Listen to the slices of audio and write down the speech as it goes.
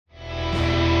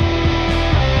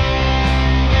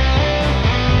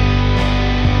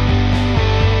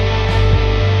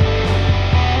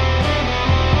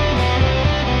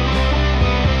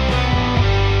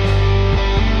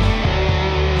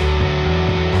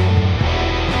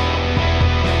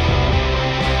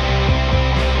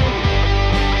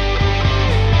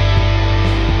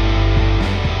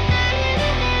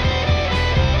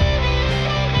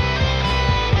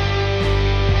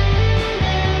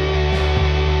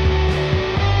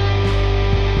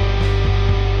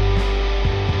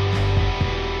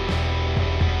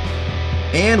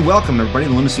And welcome, everybody, to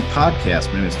the Lunacy Podcast.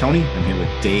 My name is Tony. I'm here with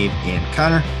Dave and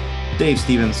Connor. Dave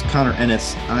Stevens, Connor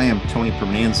Ennis. I am Tony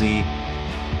Permananzi.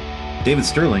 David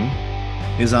Sterling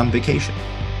is on vacation.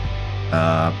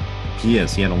 He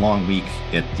is. He had a long week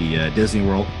at the Disney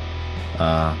World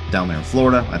down there in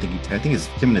Florida. I think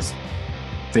him and his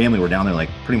family were down there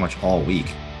like pretty much all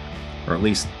week, or at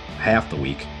least half the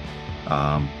week.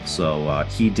 So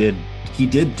he did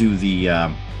do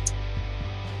the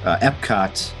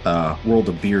Epcot World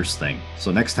of Beers thing.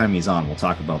 So next time he's on, we'll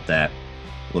talk about that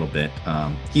a little bit.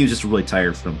 He was just really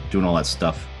tired from doing all that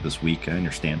stuff this week. I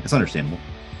understand. It's understandable.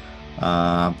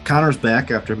 Connor's back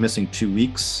after missing 2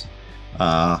 weeks.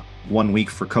 1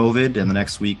 week for COVID, and the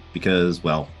next week because,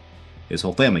 well, his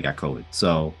whole family got COVID.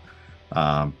 So,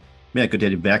 yeah, good to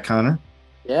have you back, Connor.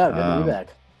 Yeah, good to be back.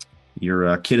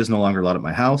 Your kid is no longer allowed at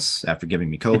my house after giving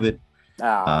me COVID.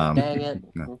 Oh, dang it.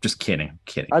 No, just kidding.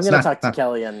 I'm going to talk to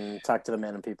Kelly and talk to the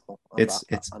men and people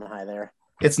on high there.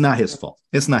 It's not his fault.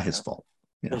 It's not his fault.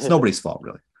 It's nobody's fault,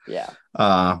 really. Yeah.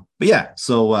 But yeah,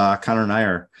 so Connor and I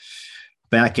are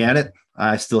back at it.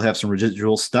 I still have some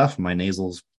residual stuff. My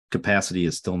nasal capacity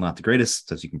is still not the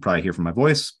greatest, as you can probably hear from my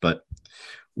voice, but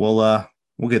we'll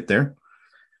get there.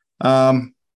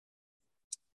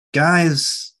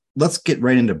 Guys, let's get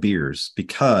right into beers,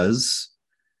 because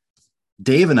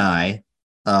Dave and I,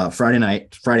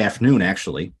 Friday afternoon,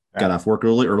 actually, got off work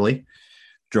early,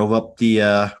 drove up the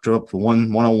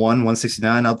 101,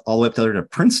 169 all the way up there to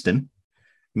Princeton,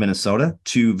 Minnesota,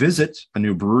 to visit a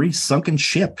new brewery, Sunken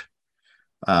Ship,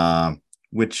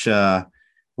 which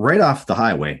right off the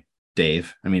highway,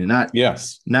 Dave. I mean, not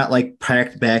like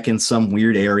packed back in some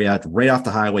weird area. Right off the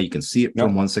highway, you can see it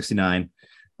from 169.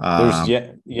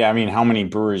 I mean, how many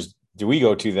brewers do we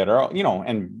go to that are,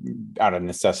 and out of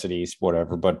necessities,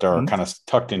 whatever, but are kind of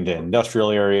tucked into industrial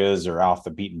areas or off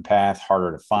the beaten path,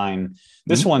 harder to find.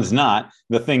 This one's not.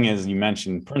 The thing is, you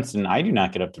mentioned Princeton. I do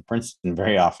not get up to Princeton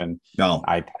very often. No,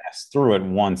 I pass through it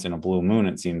once in a blue moon,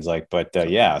 it seems like. But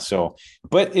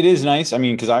but it is nice. I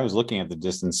mean, because I was looking at the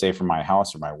distance, say, from my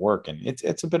house or my work, and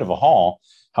it's a bit of a haul.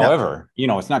 However,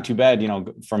 it's not too bad.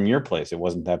 From your place, it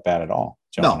wasn't that bad at all.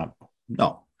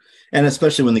 No. And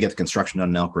especially when they get the construction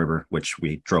done in Elk River, which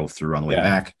we drove through on the way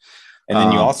back. And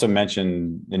then you also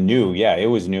mentioned the new. Yeah, it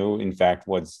was new. In fact,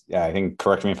 I think,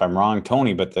 correct me if I'm wrong,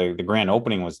 Tony, but the grand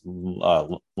opening was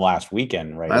last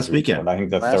weekend, right? Last weekend. I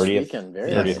think the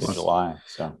 30th of July.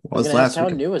 So how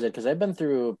new is it? Because I've been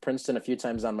through Princeton a few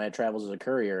times on my travels as a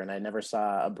courier, and I never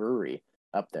saw a brewery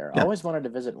up there. I always wanted to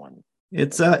visit one.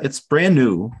 It's brand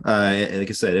new. Like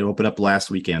I said, it opened up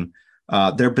last weekend.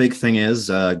 Their big thing is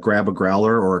grab a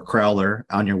growler or a crowler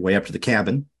on your way up to the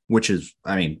cabin, which is,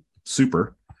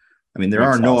 super. There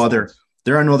are no other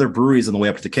breweries on the way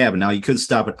up to the cabin. Now, you could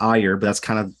stop at Ayer, but that's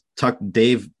kind of tucked.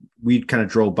 Dave, we kind of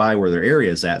drove by where their area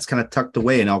is at. It's kind of tucked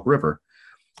away in Elk River.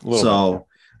 So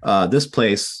this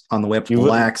place on the way up to Mille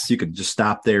Lacs, you could just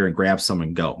stop there and grab some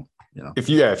and go. If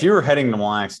you were heading to Mille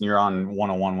Lacs and you're on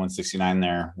 101, 169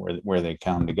 there, where they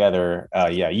come together,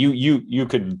 you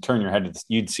could turn your head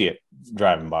you'd see it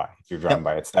driving by. If you're driving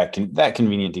by, it's that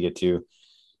convenient to get to.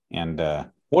 And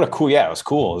what a cool, it was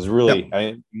cool. It was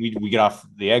really, we get off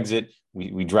the exit,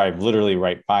 we drive literally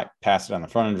right past it on the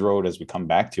frontage road as we come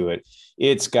back to it.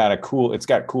 It's got cool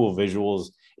visuals.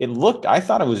 I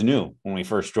thought it was new when we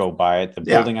first drove by it. The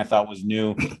building I thought was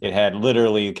new. It had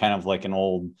literally kind of like an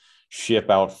old ship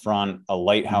out front, a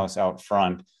lighthouse out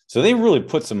front. So they really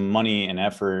put some money and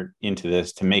effort into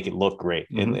this to make it look great.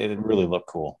 It really looked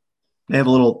cool. They have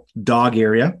a little dog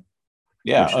area.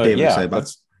 That's right. It has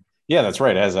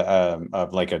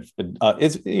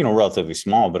it's relatively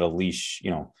small, but a leash,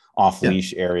 off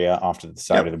leash area off to the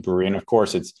side of the brewery. And of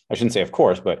course, I shouldn't say of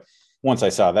course, but once I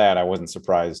saw that, I wasn't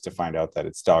surprised to find out that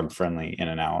it's dog friendly in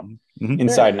and out,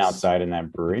 inside and outside in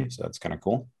that brewery. So that's kind of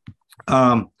cool.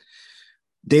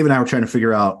 Dave and I were trying to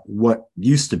figure out what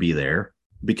used to be there,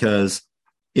 because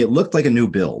it looked like a new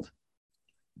build,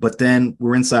 but then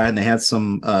we're inside and they had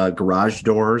some garage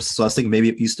doors. So I was thinking maybe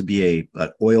it used to be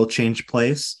an oil change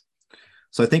place.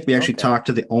 So I think we actually talked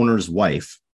to the owner's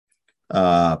wife,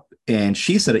 and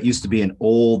she said it used to be an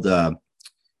old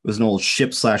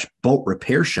ship/boat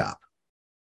repair shop.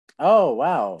 Oh,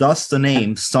 wow. Thus the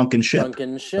name Sunken Ship.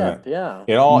 Sunken Ship, yeah.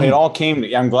 It all came.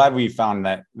 I'm glad we found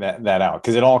that out,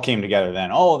 because it all came together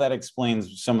then. Oh, that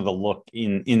explains some of the look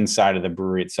inside of the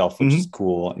brewery itself, which is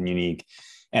cool and unique.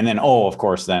 And then, of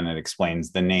course, then it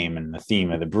explains the name and the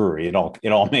theme of the brewery. It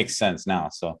all makes sense now.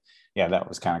 So, yeah, that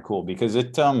was kind of cool, because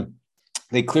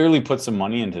they clearly put some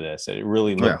money into this. It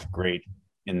really looked great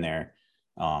in there.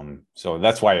 So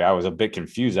that's why I was a bit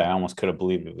confused. I almost could have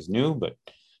believed it was new, but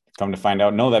come to find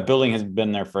out, no, that building has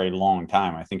been there for a long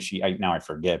time. I think now I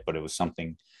forget, but it was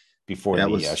something before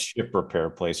the ship repair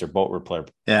place or boat repair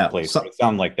place. So, it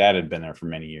sounded like that had been there for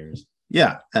many years.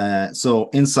 Yeah. So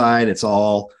inside, it's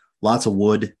all lots of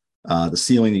wood. The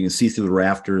ceiling, you can see through the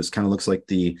rafters, kind of looks like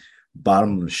the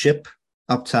bottom of the ship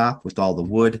up top with all the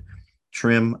wood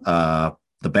trim.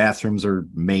 The bathrooms are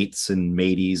mates and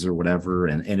mateys or whatever,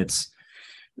 and it's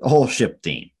a whole ship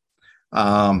theme.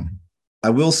 I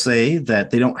will say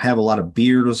that they don't have a lot of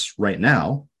beers right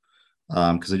now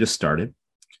because they just started.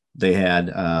 They had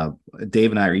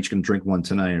Dave and I are each going to drink one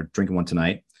tonight or drinking one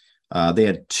tonight. They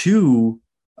had 2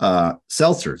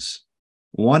 seltzers,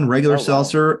 one regular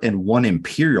seltzer and one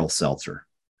imperial seltzer,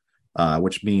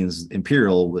 which means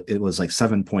imperial, it was like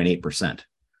 7.8%.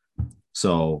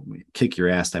 So kick your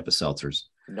ass type of seltzers.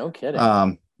 No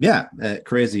kidding.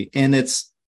 Crazy. And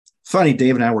it's funny.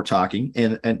 Dave and I were talking,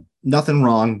 and nothing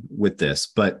wrong with this,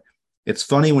 but it's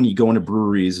funny when you go into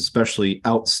breweries, especially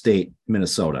outstate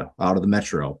Minnesota, out of the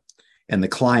metro, and the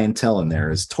clientele in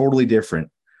there is totally different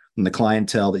than the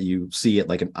clientele that you see at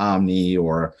like an Omni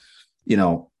or,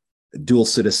 Dual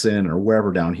Citizen or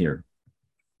wherever down here.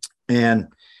 And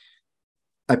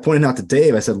I pointed out to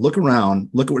Dave, I said, look around,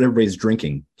 look at what everybody's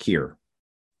drinking here.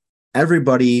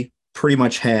 Everybody pretty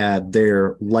much had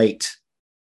their light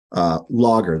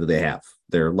lager that they have,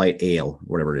 their light ale,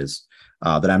 whatever it is,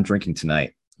 that I'm drinking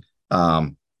tonight.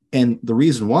 And the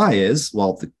reason why is,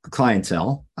 well, the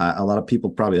clientele, a lot of people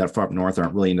probably that far up north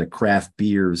aren't really into craft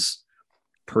beers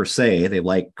per se. They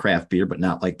like craft beer, but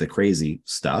not like the crazy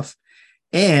stuff.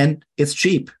 And it's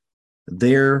cheap.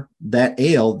 That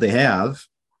ale they have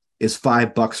is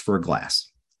 $5 for a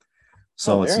glass.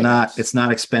 So it's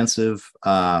not expensive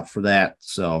for that.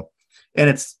 So, and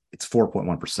it's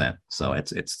 4.1%. So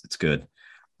it's good.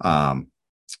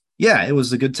 It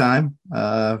was a good time.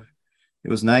 It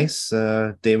was nice.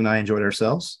 Dave and I enjoyed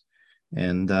ourselves,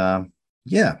 and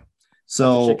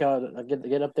so check out,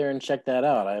 get up there and check that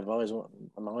out. I'm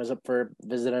always up for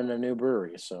visiting a new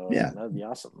brewery. So that'd be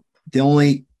awesome. The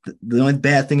only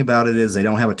bad thing about it is they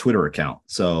don't have a Twitter account,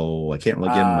 so I can't really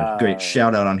give them a great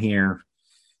shout out on here.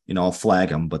 I'll flag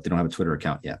them, but they don't have a Twitter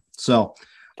account yet. So,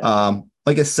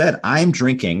 like I said, I'm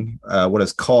drinking what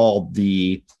is called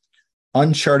the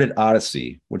Uncharted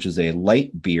Odyssey, which is a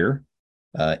light beer,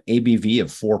 ABV of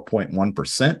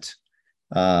 4.1%.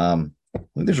 I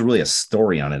think there's really a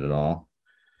story on it at all.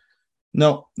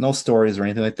 No stories or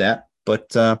anything like that.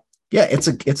 But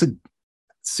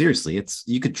seriously,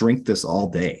 you could drink this all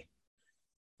day.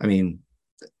 I mean,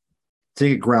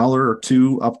 take a growler or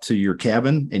 2 up to your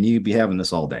cabin and you'd be having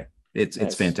this all day.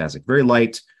 It's fantastic. Very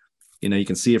light. You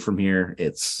can see it from here.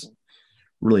 It's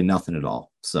really nothing at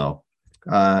all. So,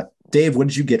 Dave, what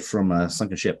did you get from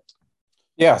Sunken Ship?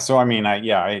 Yeah. So, I mean,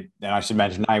 I should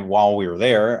mention, while we were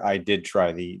there, I did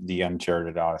try the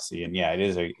Uncharted Odyssey, and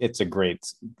it's a great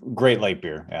light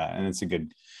beer. Yeah. And it's a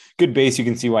good base. You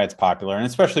can see why it's popular. And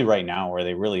especially right now where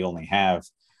they really only have,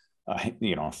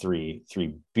 three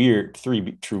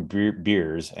true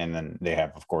beers. And then they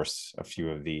have, of course, a few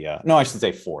of the, no, I should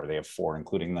say 4. They have 4,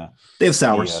 including they have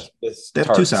sours. They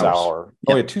have 2 sours. Sour.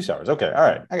 Yep. Oh, yeah, 2 sours. Okay. All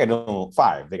right. I got a little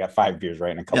 5. They got 5 beers,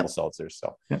 right? And a couple seltzers.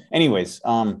 So anyways,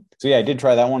 I did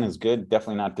try that one. It's good.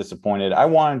 Definitely not disappointed. I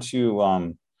wanted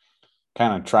to,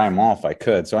 kind of try them all if I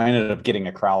could. So I ended up getting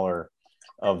a crowler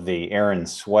of the Aaron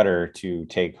sweater to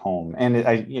take home. And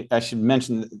I should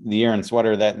mention the Aaron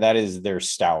sweater, that is their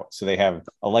stout. So they have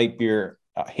a light beer,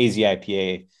 hazy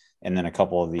IPA, and then a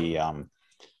couple of the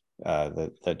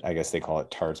I guess they call it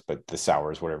tarts, but the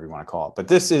sours, whatever you want to call it. But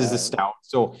this is the stout.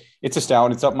 So it's a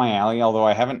stout. It's up my alley. Although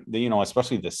I haven't,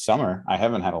 especially this summer, I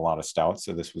haven't had a lot of stouts.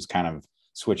 So this was kind of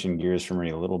switching gears for me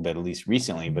a little bit, at least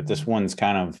recently. But this one's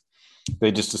kind of,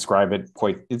 they just describe it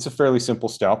it's a fairly simple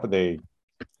stout, but they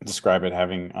describe it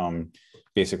having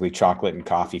basically chocolate and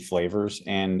coffee flavors,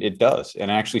 and it does. And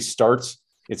it actually starts,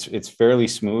 it's fairly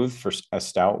smooth for a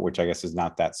stout, which I guess is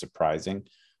not that surprising.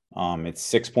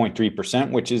 It's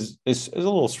 6.3%, which is a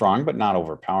little strong, but not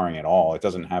overpowering at all. It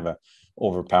doesn't have a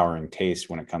overpowering taste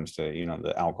when it comes to,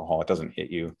 the alcohol. It doesn't hit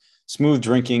you. Smooth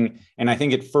drinking. And I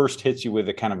think it first hits you with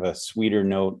a kind of a sweeter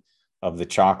note of the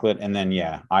chocolate. And then,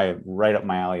 right up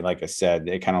my alley. Like I said,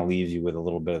 it kind of leaves you with a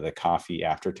little bit of the coffee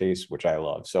aftertaste, which I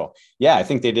love. So I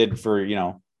think they did for,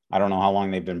 I don't know how long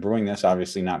they've been brewing this,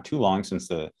 obviously not too long since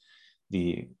the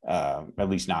at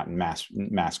least not in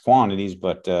mass quantities,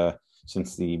 but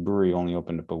since the brewery only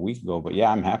opened up a week ago. But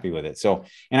I'm happy with it. So,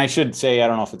 and I should say, I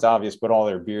don't know if it's obvious, but all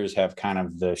their beers have kind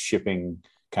of the shipping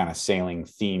kind of sailing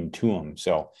theme to them.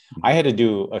 So I had to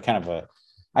do a kind of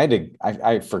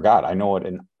I forgot. I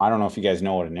don't know if you guys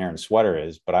know what an Aaron sweater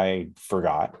is, but I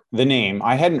forgot the name.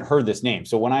 I hadn't heard this name.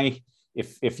 So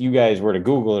if you guys were to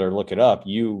Google it or look it up,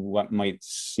 you might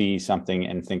see something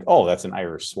and think, oh, that's an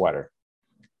Irish sweater.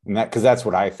 And because that's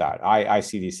what I thought. I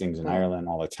see these things in Ireland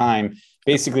all the time.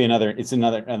 Basically,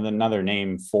 another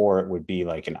name for it would be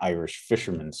like an Irish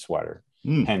fisherman's sweater.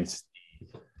 Hence,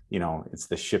 it's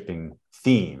the shipping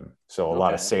theme. So a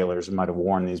lot of sailors might have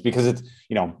worn these because it's,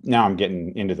 now I'm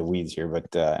getting into the weeds here,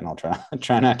 but and I'll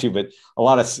try not to. But a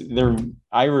lot of their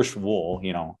Irish wool,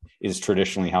 is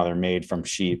traditionally how they're made from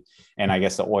sheep, and I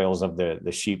guess the oils of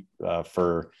the sheep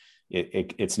fur.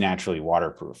 It's naturally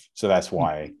waterproof, so that's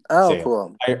why.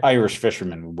 Cool. Irish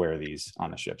fishermen would wear these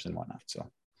on the ships and whatnot.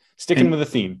 So, sticking with the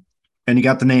theme. And you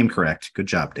got the name correct. Good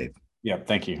job, Dave. Yeah,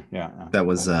 thank you. Yeah, that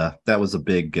was a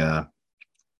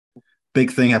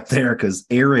big thing up there because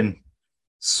Aaron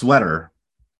sweater.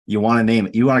 You want to name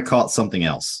it. You want to call it something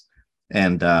else,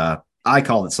 and I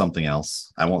called it something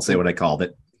else. I won't say what I called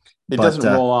it. It doesn't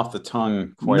roll off the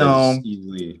tongue quite as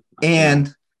easily.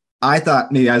 And I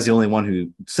thought maybe I was the only one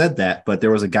who said that, but there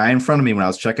was a guy in front of me when I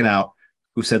was checking out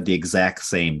who said the exact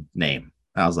same name.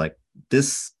 I was like,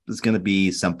 this is going to be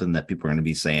something that people are going to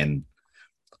be saying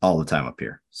all the time up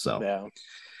here. So,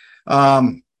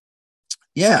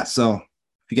 So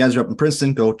if you guys are up in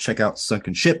Princeton, go check out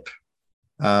Sunken Ship.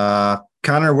 Connor,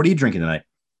 what are you drinking tonight?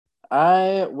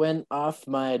 I went off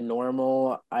my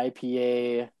normal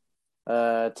IPA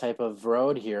type of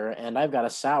road here, and I've got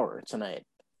a sour tonight.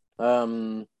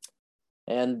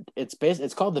 And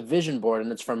it's called the Vision Board,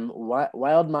 and it's from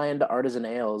Wild Mind Artisan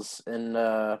Ales in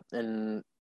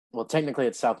well, technically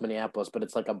it's South Minneapolis, but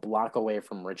it's like a block away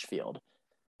from Richfield.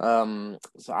 So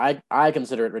I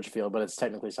consider it Richfield, but it's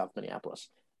technically South Minneapolis.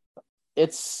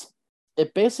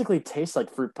 It basically tastes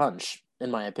like fruit punch,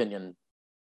 in my opinion.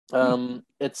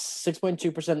 It's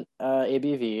 6.2%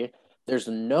 ABV. There's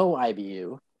no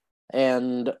IBU,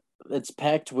 and it's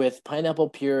packed with pineapple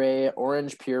puree,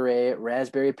 orange puree,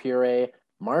 raspberry puree,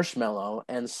 marshmallow,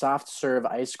 and soft serve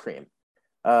ice cream.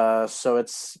 So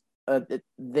it's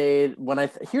when I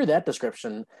hear that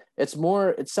description, it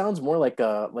sounds more like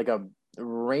a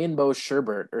rainbow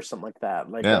sherbet or something like that,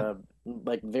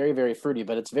 like very, very fruity,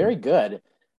 but it's very good.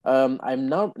 I'm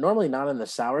normally not in the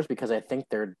sours because I think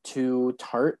they're too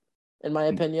tart, in my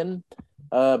opinion.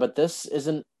 But this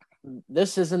isn't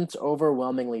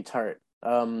overwhelmingly tart.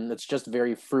 It's just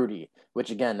very fruity, which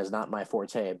again is not my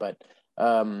forte, but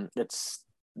it's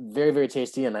very, very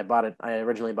tasty. And I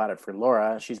originally bought it for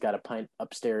Laura. She's got a pint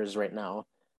upstairs right now.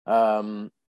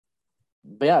 But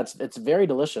yeah, it's very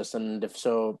delicious. And if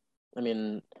so, I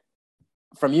mean,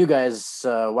 from you guys,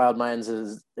 Wild Minds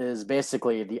is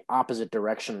basically the opposite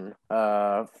direction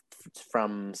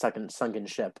from Sunken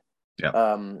Ship.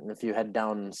 Yeah. If you head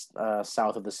down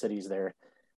south of the cities there.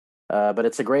 But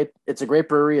it's a great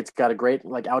brewery. It's got a great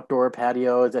outdoor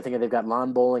patio. I think they've got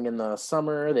lawn bowling in the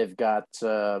summer. They've got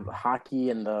hockey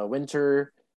in the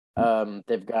winter.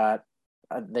 They've got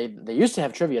they used to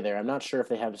have trivia there. I'm not sure if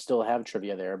they still have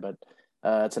trivia there, but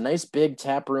it's a nice big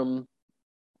tap room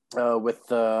with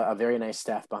a very nice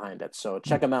staff behind it. So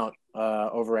check them out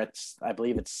over at, I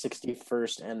believe it's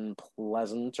 61st and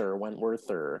Pleasant or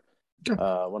Wentworth or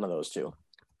one of those two.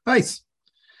 Nice.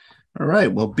 All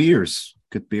right. Well,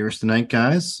 good beers tonight,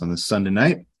 guys, on this Sunday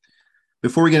night.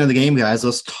 Before we get into the game, guys,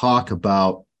 let's talk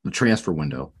about the transfer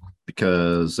window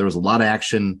because there was a lot of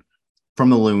action from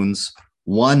the Loons.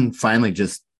 One finally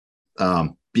just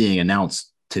being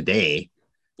announced today,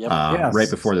 right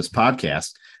before this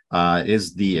podcast,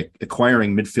 is the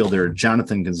acquiring midfielder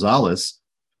Jonathan Gonzalez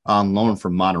on loan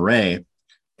from Monterey.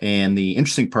 And the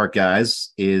interesting part,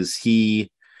 guys, is his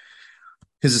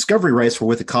discovery rights were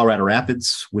with the Colorado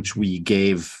Rapids, which we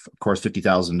gave, of course,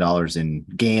 $50,000 in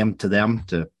GAM to them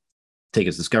to take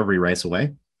his discovery rights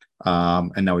away.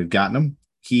 And now we've gotten him.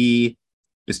 He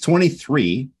is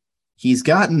 23. He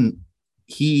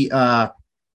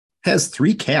has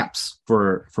 3 caps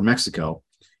for Mexico.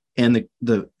 And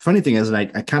the funny thing is, and I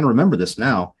kind of remember this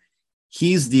now,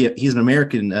 he's an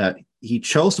American. He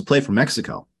chose to play for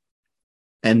Mexico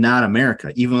and not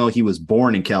America, even though he was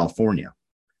born in California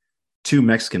to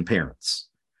Mexican parents.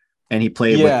 And he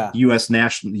played with U.S.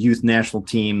 youth national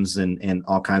teams and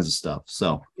all kinds of stuff.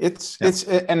 So I'll be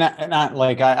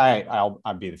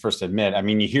the first to admit. I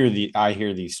mean, I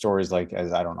hear these stories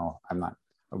as I don't know. I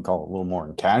would call it a little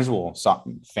more casual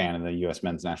fan of the U.S.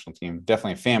 men's national team.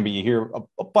 Definitely a fan, but you hear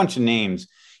a bunch of names.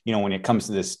 When it comes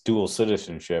to this dual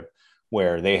citizenship,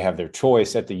 where they have their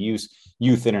choice at the youth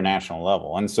international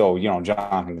level, and so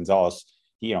Jonathan Gonzalez,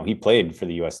 he played for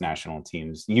the U.S. national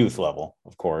team's youth level,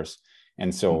 of course.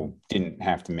 and so didn't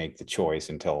have to make the choice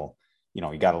until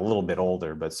he got a little bit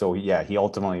older. But so yeah, he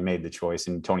ultimately made the choice.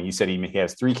 And Tony, you said he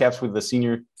has 3 caps with the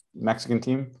senior Mexican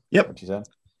team. Yep, what you said.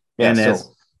 Yeah, and so has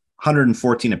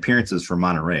 114 appearances for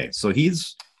Monterrey. So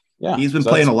he's been so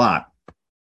playing a lot.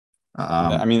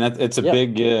 I mean, it's a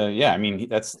big, I mean,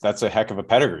 that's a heck of a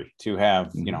pedigree to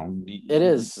have, it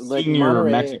is like senior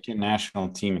Monterrey, Mexican national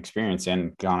team experience.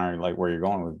 And Connor, like where you're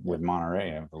going with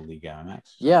Monterrey of the Liga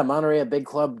MX. Yeah, Monterrey, a big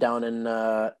club down in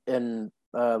Liga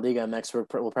MX.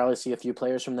 We'll probably see a few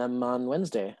players from them on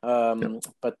Wednesday.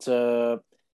 But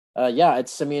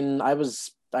it's. I mean,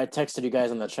 I texted you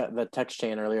guys on the text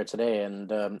chain earlier today,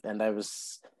 and I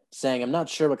was saying I'm not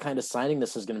sure what kind of signing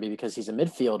this is going to be because he's a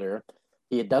midfielder.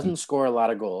 He doesn't score a lot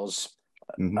of goals.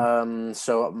 Mm-hmm.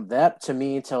 So that to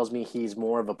me tells me he's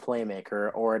more of a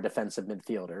playmaker or a defensive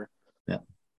midfielder. Yeah.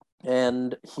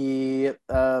 And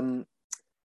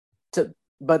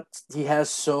but he has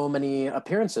so many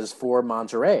appearances for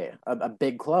Monterrey, a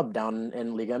big club down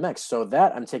in Liga MX. So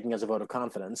that I'm taking as a vote of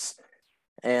confidence.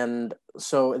 And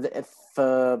so if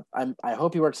I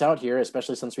hope he works out here,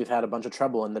 especially since we've had a bunch of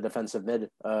trouble in the defensive mid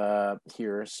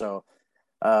here. So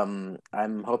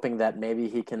I'm hoping that maybe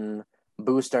he can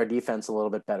boost our defense a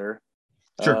little bit better.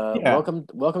 Sure. Welcome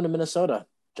to Minnesota,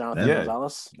 Jonathan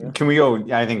Gonzalez. Yeah. Can we go?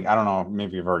 I don't know.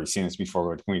 Maybe you've already seen this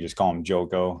before, but can we just call him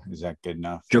Jogo? Is that good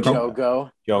enough?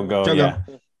 Jogo. Yeah.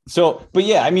 So, but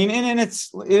yeah, I mean, and it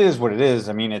is what it is.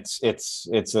 I mean,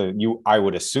 I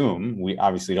would assume, we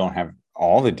obviously don't have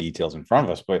all the details in front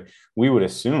of us, but we would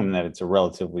assume that it's a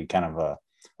relatively kind of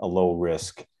a low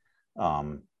risk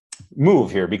move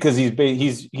here because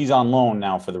he's on loan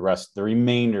now for the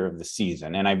remainder of the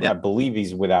season, and I believe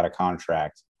he's without a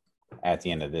contract at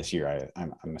the end of this year.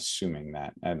 I'm assuming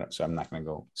that, so I'm not going to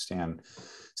go stand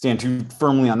too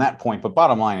firmly on that point. But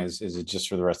bottom line is it just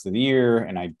for the rest of the year?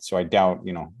 And I doubt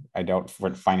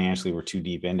financially we're too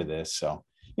deep into this. So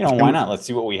why not? Let's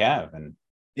see what we have. And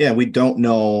we don't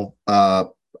know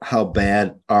how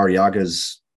bad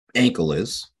Arriaga's ankle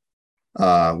is,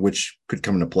 which could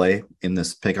come into play in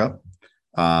this pickup.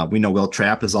 We know Will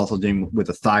Trapp is also dealing with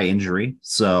a thigh injury,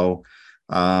 so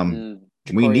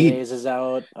we need Hayes is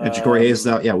out. Ja'Cory Hayes is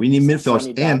out. Yeah, we need midfielders.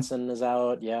 Sonny Dotson is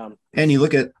out. Yeah, and you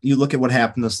look at what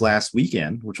happened this last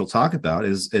weekend, which we'll talk about.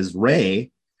 Is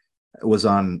Ray was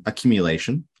on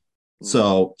accumulation,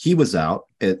 so he was out.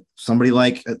 Somebody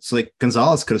like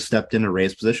Gonzalez could have stepped into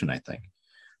Ray's position, I think.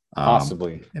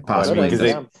 Possibly because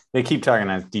they keep talking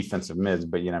about defensive mids,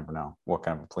 but you never know what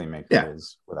kind of a playmaker it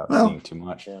is without seeing too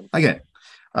much. Yeah. I get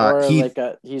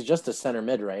it. He's just a center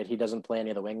mid, right? He doesn't play any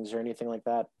of the wings or anything like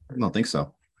that. I don't think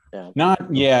so. Yeah.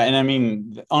 And I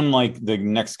mean, unlike the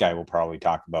next guy we'll probably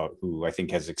talk about, who I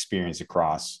think has experience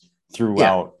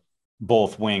throughout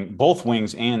both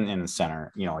wings and in the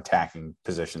center, attacking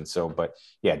positions. So, but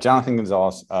yeah, Jonathan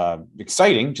Gonzalez,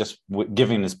 exciting, just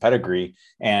giving his pedigree.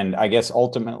 And I guess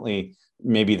ultimately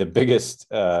maybe the biggest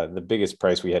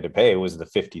price we had to pay was the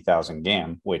 50,000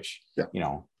 GAM, which,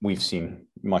 we've seen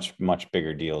much, much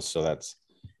bigger deals. So that's,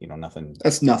 nothing.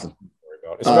 That's nothing. To worry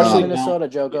about. Especially Minnesota,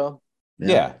 Jogo.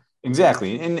 Yeah,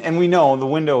 exactly. And we know the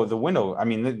window, I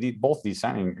mean, both these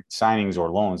signings or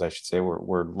loans, I should say,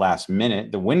 were last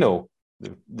minute.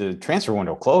 The transfer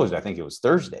window closed. I think it was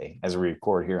Thursday as we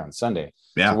record here on Sunday.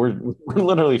 Yeah. So we're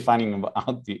literally finding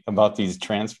about these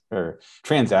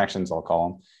transactions, I'll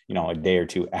call them, a day or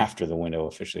two after the window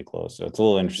officially closed. So it's a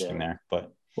little interesting there,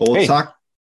 but we'll talk.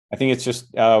 I think it's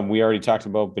just, we already talked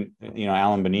about,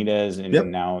 Alan Benitez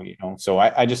and now, so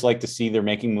I just like to see they're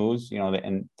making moves,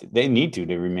 and they need to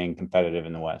remain competitive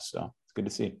in the West. So it's good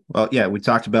to see. Well, yeah, we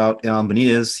talked about Alan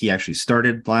Benitez. He actually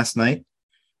started last night,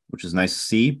 which is nice to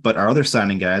see. But our other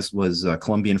signing guys was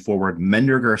Colombian forward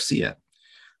Mender Garcia.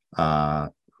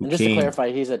 To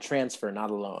clarify, he's a transfer,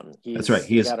 not a loan. That's right.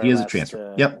 He is a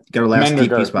transfer. Got our last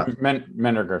DP spot.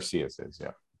 Mender Garcia says,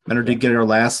 yeah. Mender did get our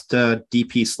last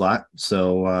DP slot.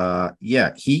 So,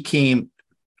 he came.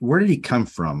 Where did he come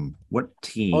from? What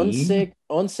team?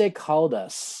 Once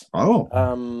Caldas.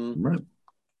 Oh. Right.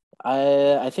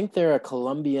 I think they're a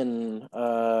Colombian.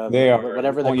 They are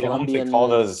whatever the Colombian.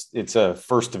 Caldas, it's a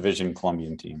first division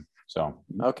Colombian team. So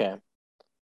okay.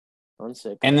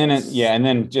 And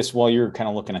then just while you're kind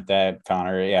of looking at that,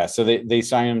 Connor, so they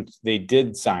signed him. They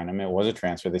did sign him. It was a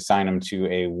transfer. They signed him to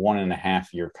a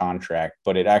 1.5 year contract,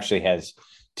 but it actually has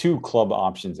 2 club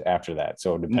options after that.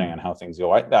 So depending on how things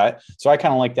go, I kind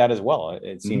of like that as well.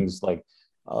 It seems like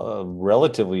a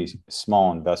relatively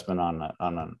small investment on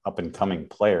an up and coming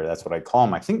player. That's what I call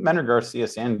him. I think Mender Garcia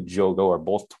and Jogo are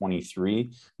both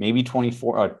 23, maybe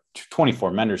 24.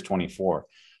 24. Mender's 24,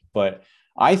 but.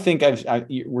 I think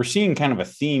we're seeing kind of a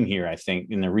theme here. I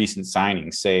think in the recent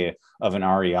signings, say of an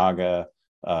Arriaga,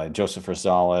 Joseph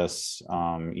Rosales,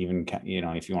 even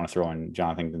if you want to throw in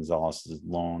Jonathan Gonzalez's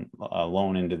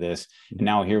loan into this, and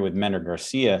now here with Mender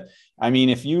Garcia. I mean,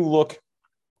 if you look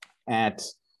at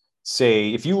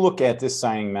this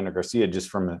signing, Mender Garcia, just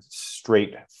from a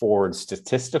straightforward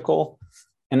statistical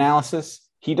analysis,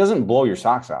 he doesn't blow your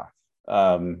socks off.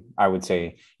 I would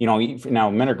say,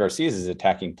 now Mender Garcia is an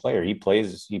attacking player. He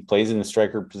plays in the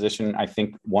striker position. I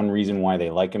think one reason why they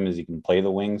like him is he can play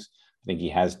the wings. I think he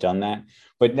has done that,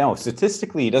 but no,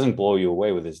 statistically, he doesn't blow you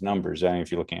away with his numbers. I mean,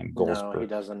 if you're looking at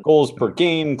goals per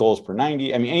game, goals per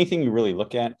 90, I mean, anything you really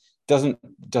look at doesn't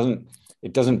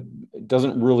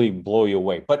really blow you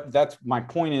away. But that's my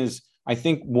point is, I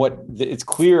think it's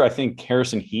clear. I think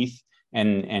Harrison Heath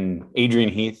and Adrian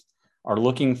Heath are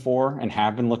looking for and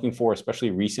have been looking for, especially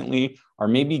recently, are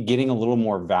maybe getting a little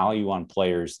more value on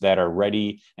players that are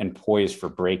ready and poised for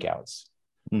breakouts.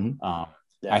 Mm-hmm.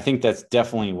 I think that's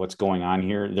definitely what's going on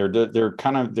here. They're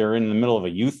in the middle of a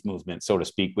youth movement, so to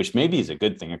speak, which maybe is a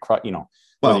good thing.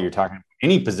 Whether you're talking about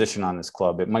any position on this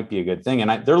club, it might be a good thing.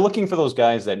 And they're looking for those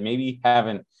guys that maybe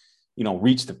haven't,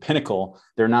 reached the pinnacle.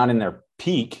 They're not in their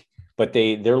peak, but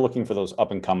they're looking for those up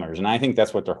and comers. And I think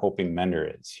that's what they're hoping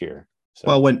Mender is here. So.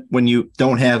 Well, when you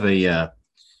don't have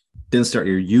didn't start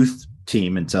your youth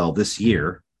team until this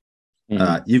year,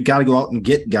 you've got to go out and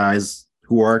get guys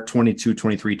who are 22,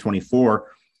 23,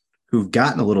 24, who've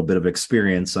gotten a little bit of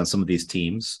experience on some of these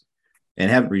teams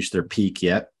and haven't reached their peak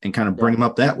yet, and kind of bring them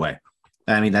up that way.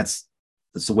 I mean, that's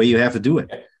the way you have to do it.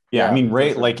 Yeah, I mean,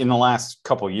 Ray, like in the last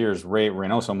couple of years, Ray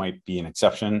Reynoso might be an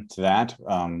exception to that,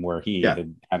 where he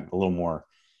had a little more.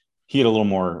 He had a little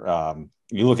more.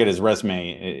 You look at his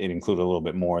resume; it included a little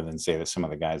bit more than say that some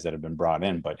of the guys that have been brought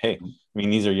in. But hey, I mean,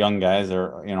 these are young guys.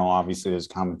 They're obviously there's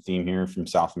a common theme here from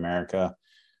South America.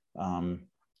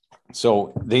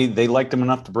 So they liked him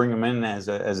enough to bring him in as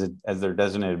their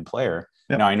designated player.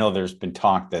 Yep. Now I know there's been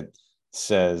talk that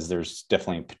says there's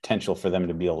definitely potential for them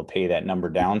to be able to pay that number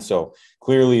down. So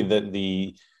clearly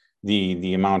the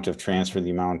amount of transfer,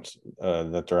 the amount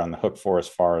that they're on the hook for as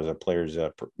far as a player's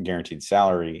guaranteed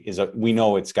salary is we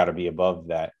know it's got to be above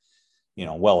that,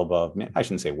 well above. I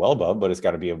shouldn't say well above, but it's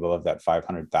got to be above that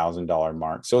 $500,000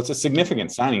 mark. So it's a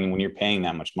significant signing when you're paying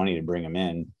that much money to bring him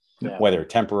in. Yeah. Whether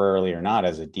temporarily or not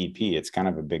as a DP, it's kind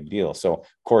of a big deal. So of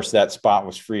course that spot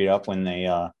was freed up when they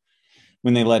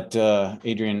let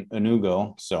Adrian Anu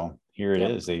go. So here it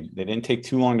is. They didn't take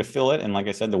too long to fill it. And like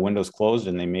I said, the window's closed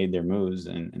and they made their moves,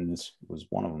 and this was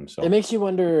one of them. So it makes you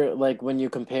wonder, like when you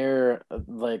compare,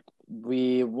 like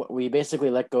we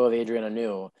basically let go of Adrian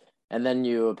Anu, and then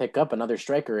you pick up another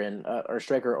striker or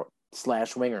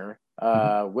striker/winger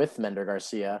with Mender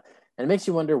Garcia. And it makes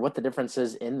you wonder what the difference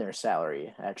is in their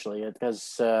salary, actually,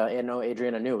 because I know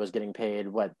Adrian Anu was getting paid,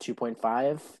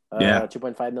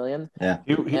 2.5 million. Yeah.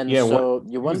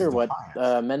 You wonder what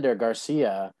Mender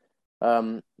Garcia,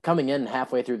 coming in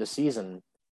halfway through the season,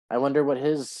 I wonder what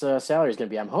his salary is going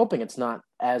to be. I'm hoping it's not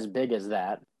as big as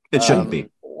that. It shouldn't be.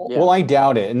 Yeah. Well, I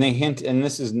doubt it. And they hint, and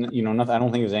this is, nothing, I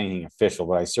don't think it was anything official,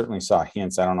 but I certainly saw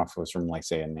hints. I don't know if it was from, like,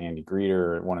 say, an Andy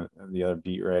Greeter or one of the other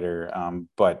beat writer,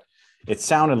 but it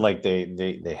sounded like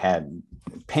they had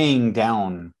paying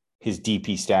down his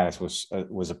DP status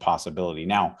was a possibility.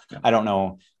 Now, I don't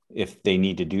know if they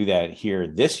need to do that here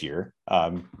this year,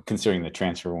 considering the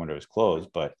transfer window is closed,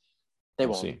 but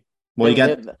we'll see. Well,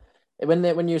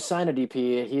 when you sign a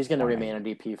DP, he's going to remain a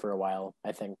DP for a while.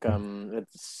 I think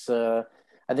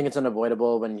I think it's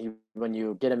unavoidable when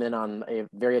you get him in on a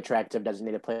very attractive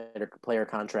designated player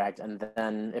contract, and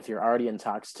then if you're already in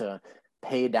talks to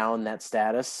pay down that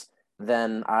status,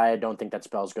 then I don't think that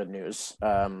spells good news.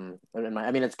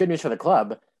 It's good news for the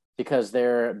club because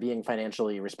they're being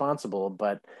financially responsible,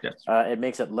 but it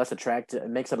makes it less attractive. It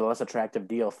makes it a less attractive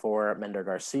deal for Mender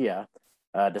Garcia,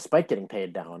 despite getting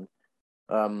paid down.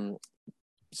 That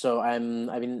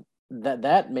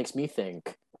makes me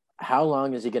think: how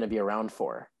long is he going to be around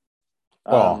for?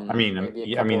 Well,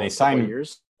 they signed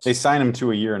years. They signed him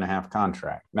to a 1.5-year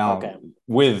contract. Now,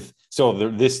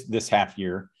 this half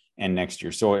year and next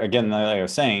year. So again, like I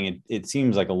was saying, it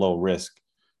seems like a low risk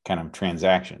kind of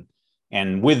transaction.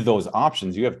 And with those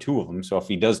options, you have two of them. So if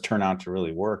he does turn out to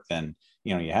really work, then,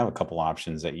 you have a couple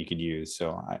options that you could use.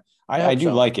 So I do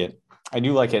like it. I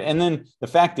do like it. And then the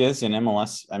fact is in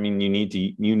MLS,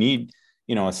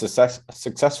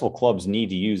 successful clubs need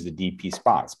to use the DP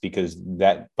spots, because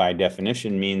that by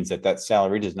definition means that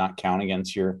salary does not count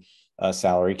against your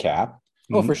salary cap.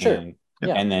 Oh, for sure.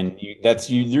 Yeah. And then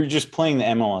you're just playing the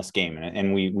MLS game,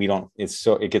 and we don't.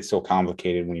 It gets so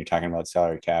complicated when you're talking about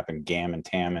salary cap and GAM and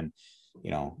TAM, and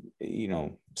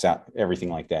everything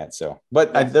like that. So,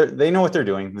 but they know what they're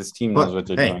doing. This team knows what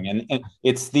they're doing, and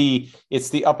it's the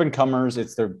up and comers.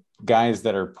 It's the guys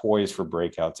that are poised for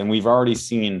breakouts, and we've already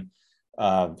seen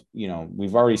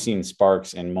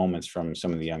sparks and moments from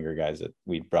some of the younger guys that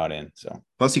we brought in. So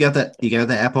plus you got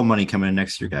the Apple money coming in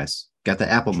next year, guys. Got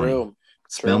the Apple money.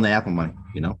 Spend the Apple money,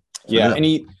 Yeah,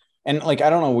 and I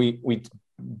don't know, we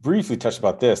briefly touched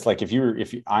about this. Like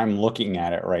if I'm looking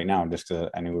at it right now, just because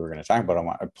I knew we were going to talk about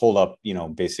it, I pulled up,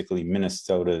 basically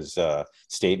Minnesota's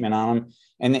statement on him,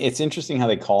 and it's interesting how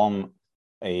they call him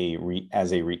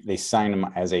they signed him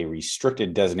as a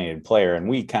restricted designated player. And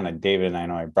we kind of, David and I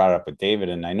know I brought it up with David,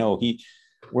 and I know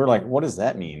we're like, what does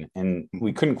that mean? And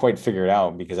we couldn't quite figure it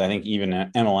out because I think even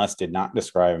MLS did not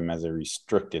describe him as a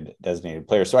restricted designated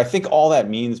player. So I think all that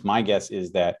means, my guess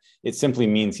is that it simply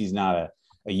means he's not a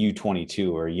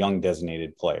U22 or a young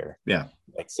designated player. Yeah.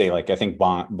 I think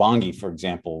Bongi, for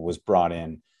example, was brought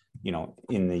in,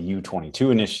 in the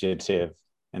U22 initiative.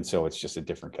 And so it's just a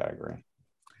different category.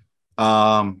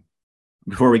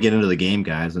 Before we get into the game,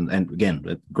 guys, and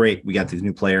again, great. We got these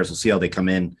new players. We'll see how they come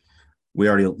in.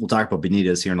 We'll talk about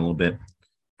Benitez here in a little bit.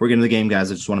 Before we get into the game,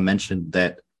 guys, I just want to mention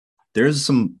that there's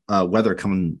some weather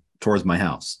coming towards my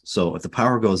house. So if the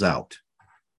power goes out,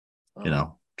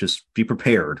 just be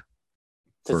prepared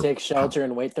to take shelter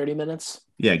and wait 30 minutes.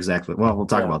 Yeah, exactly. Well, we'll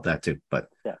talk about that too. But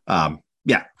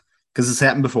because it's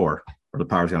happened before where the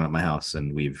power's gone out of my house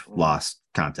and we've lost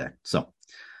contact. So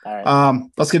all right.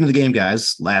 Let's get into the game,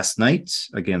 guys. Last night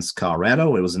against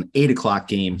Colorado, it was an 8:00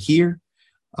 game here,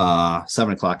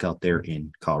 7:00 out there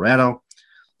in Colorado.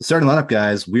 The starting lineup,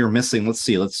 guys, we were missing.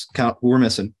 Let's count who we're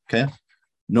missing. Okay.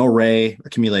 No Ray,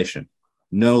 accumulation.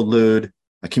 No Lod,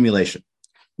 accumulation.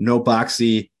 No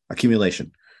Boxy,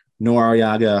 accumulation. No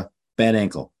Arriaga, bad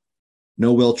ankle.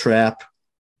 No Will Trapp,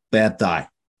 bad thigh.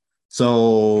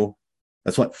 So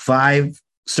that's 5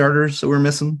 starters that we're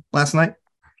missing last night.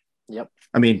 Yep.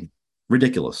 I mean,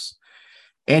 ridiculous.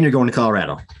 And you're going to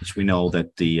Colorado, which we know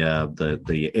that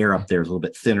the air up there is a little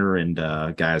bit thinner and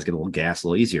guys get a little gas a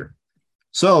little easier.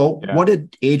 So what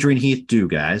did Adrian Heath do,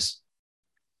 guys?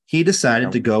 He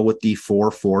decided to go with the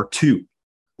 4-4-2.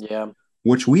 Yeah.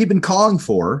 Which we've been calling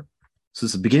for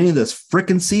since the beginning of this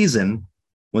freaking season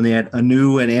when they had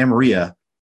Anu and Amaria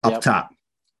up top.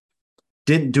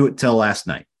 Didn't do it till last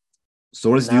night. So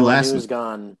what does he do last night?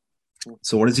 Gone.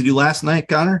 So what does he do last night,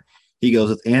 Connor? He goes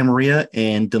with Amaria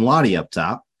and Dinladi up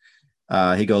top.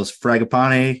 He goes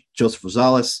Fragapane, Joseph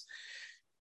Rosales,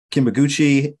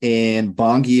 Kimbaguchi, and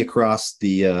Bongi across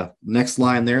the next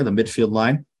line there, the midfield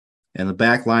line. And the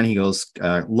back line, he goes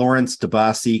Lawrence,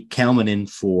 Dabasi, Kalman in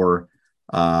for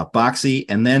Boxy,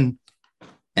 and then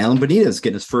Alan Benitez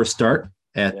getting his first start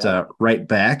at right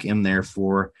back in there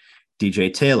for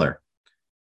DJ Taylor.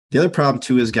 The other problem,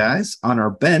 too, is, guys, on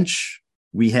our bench,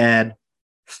 we had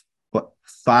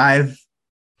five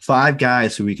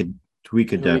guys who we could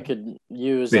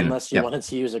use unless you wanted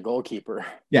to use a goalkeeper.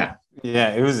 Yeah.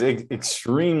 Yeah, it was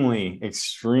extremely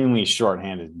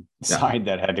shorthanded side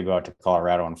that had to go out to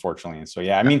Colorado, unfortunately. And so,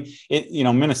 I mean,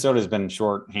 Minnesota's been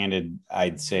shorthanded,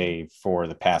 I'd say, for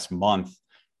the past month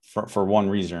for one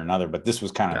reason or another. But this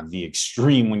was kind of the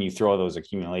extreme when you throw those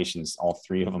accumulations, all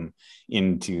 3 of them,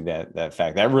 into that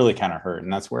fact. That really kind of hurt.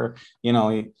 And that's where,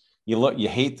 you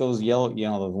hate those yellow,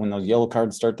 when those yellow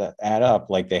cards start to add up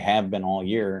like they have been all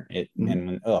year.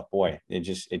 And oh boy, it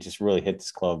just really hit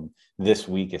this club this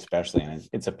week, especially. And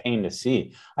it's a pain to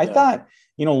see. I thought,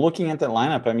 looking at that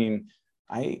lineup, I mean,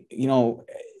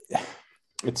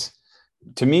 it's,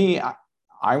 to me,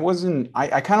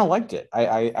 I kind of liked it.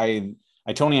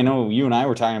 Tony, I know you and I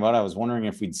were talking about it. I was wondering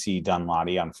if we'd see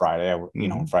Dunladi on Friday.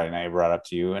 Friday night I brought up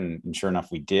to you, and sure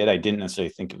enough, we did. I didn't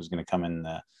necessarily think it was going to come in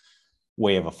the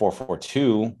way of a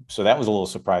 4-4-2, so that was a little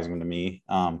surprising to me.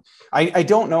 I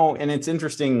don't know, and it's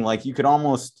interesting. Like you could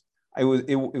almost, it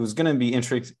was going to be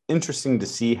interesting to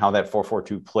see how that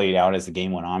 4-4-2 played out as the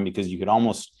game went on, because you could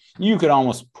almost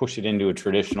push it into a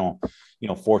traditional,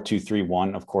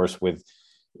 4-2-3-1, of course, with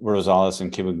Rosales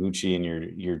and Kibaguchi and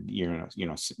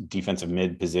your defensive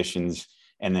mid positions,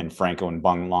 and then Franco and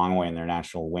Bung Longway and their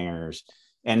national wingers.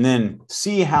 And then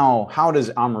see how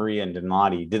does Amaria and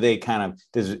Dinladi, do they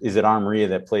is it Amaria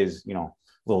that plays,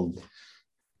 little,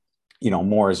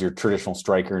 more as your traditional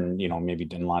striker, and, maybe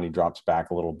Dinladi drops back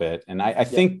a little bit. And I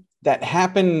think that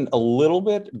happened a little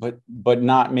bit, but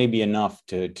not maybe enough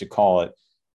to call it,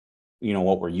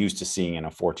 what we're used to seeing in a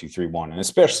 4-2-3-1, and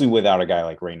especially without a guy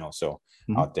like Reynoso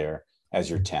out there as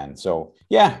your 10. So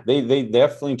they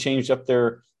definitely changed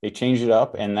it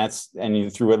up,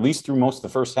 and through at least through most of the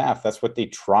first half, that's what they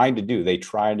tried to do. They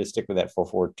tried to stick with that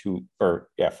 4-4-2,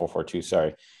 4-4-2,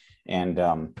 sorry.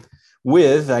 And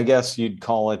with, I guess you'd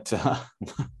call it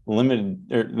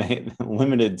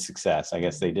limited success. I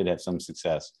guess they did have some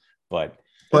success, but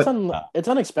it's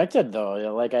unexpected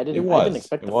though. Like I didn't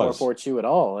expect the 4-4-2 at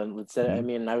all. And I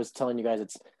mean, I was telling you guys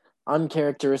it's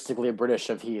uncharacteristically British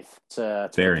of Heath to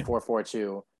put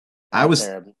 4-4-2. I was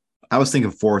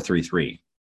thinking 4-3-3.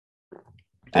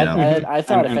 I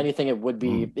thought if anything it would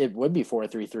be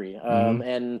 4-3-3.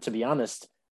 And to be honest,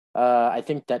 I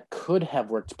think that could have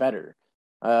worked better.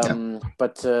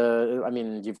 But I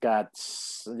mean, you've got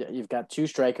two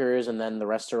strikers, and then the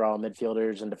rest are all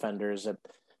midfielders and defenders.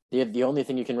 The only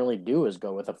thing you can really do is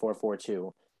go with a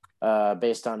 4-4-2,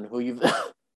 based on who you've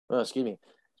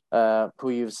who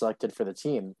you've selected for the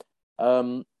team. I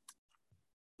mean,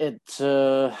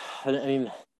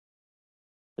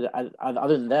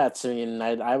 other than that, I mean,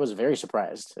 I was very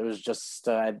surprised. It was just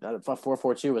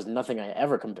 4-4-2 was nothing I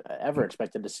ever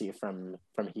expected to see from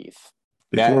Heath.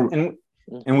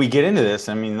 And we get into this.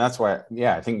 I mean, that's why,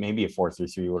 I think maybe a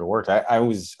 4-3-3 would have worked. I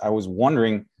was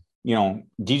wondering,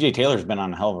 DJ Taylor's been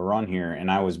on a hell of a run here, and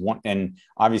and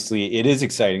obviously it is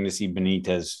exciting to see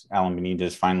Alan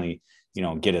Benitez finally,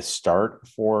 get a start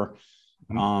for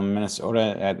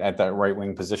Minnesota at that right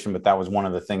wing position. But that was one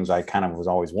of the things I kind of was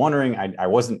always wondering. I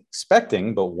wasn't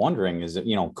expecting, but wondering is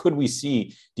that, could we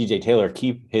see DJ Taylor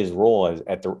keep his role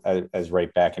as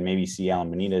right back, and maybe see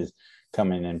Alan Benitez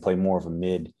come in and play more of a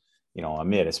mid,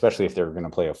 especially if they're going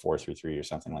to play a 4-3-3 or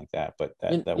something like that. But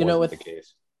that wasn't the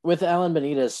case. With Alan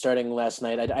Benitez starting last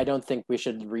night, I don't think we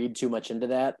should read too much into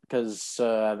that, because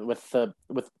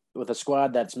with a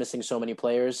squad that's missing so many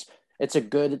players, it's a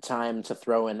good time to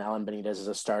throw in Alan Benitez as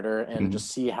a starter and just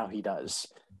see how he does.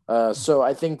 So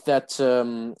I think that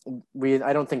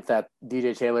I don't think that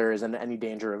DJ Taylor is in any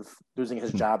danger of losing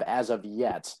his job as of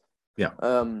yet. Yeah.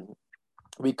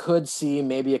 We could see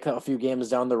maybe a few games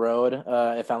down the road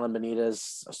if Alan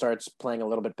Benitez starts playing a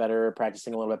little bit better,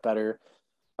 practicing a little bit better.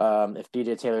 If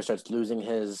DJ Taylor starts losing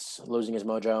his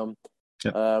mojo,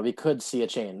 we could see a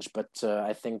change. But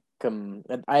I think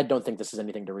I don't think this is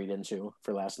anything to read into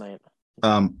for last night.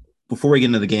 Before we get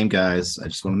into the game, guys, I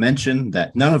just want to mention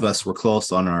that none of us were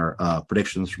close on our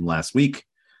predictions from last week.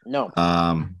 No.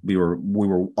 We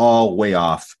were all way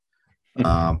off.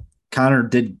 Connor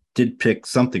did pick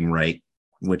something right,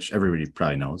 which everybody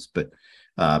probably knows, but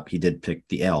he did pick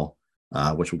the L,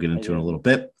 which we'll get into in a little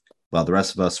bit. While the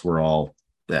rest of us were all,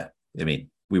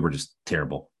 we were just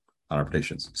terrible on our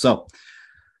predictions. So,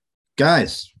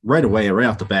 guys, right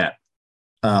off the bat,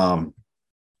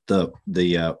 the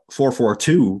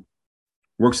 4-4-2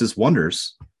 works its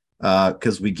wonders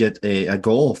because we get a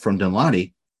goal from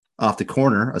Dinladi off the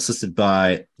corner, assisted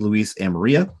by Luis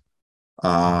Amarilla,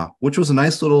 which was a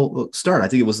nice little start. I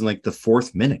think it was in like the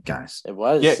 4th minute, guys. It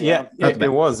was. Yeah,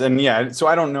 it was. And so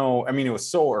I don't know. I mean, it was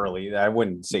so early that I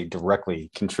wouldn't say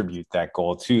directly contribute that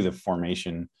goal to the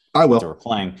formation I will. They were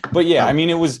playing. But I mean,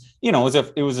 it was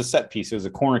a set piece. It was a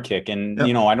corner kick. And,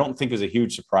 I don't think it was a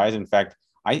huge surprise. In fact,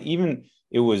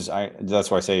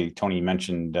 that's why I say, Tony, you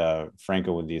mentioned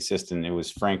Franco with the assistant. It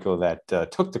was Franco that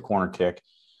took the corner kick.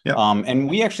 Yep. And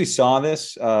we actually saw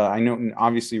this. I know,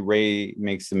 obviously, Ray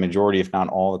makes the majority, if not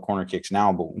all, the corner kicks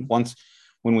now. But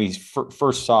when we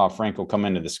first saw Franco come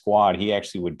into the squad, he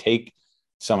actually would take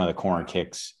some of the corner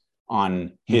kicks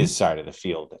on his side of the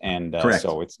field. And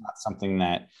so it's not something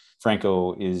that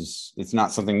Franco it's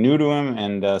not something new to him.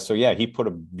 And he put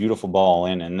a beautiful ball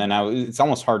in. And then it's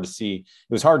almost hard to see.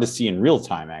 It was hard to see in real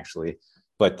time, actually.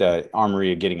 But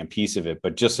Amarilla getting a piece of it,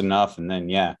 but just enough. And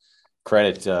then,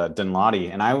 credit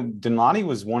Dinladi. And Dinladi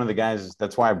was one of the guys.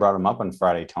 That's why I brought him up on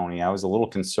Friday, Tony. I was a little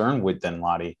concerned with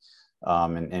Dinladi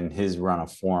and his run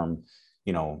of form,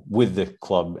 with the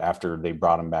club after they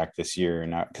brought him back this year.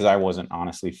 And because I wasn't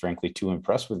honestly, frankly, too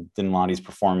impressed with Dinladi's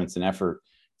performance and effort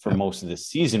for most of the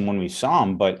season when we saw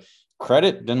him. But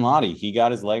credit Dinladi. He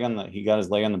got his leg on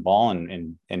the ball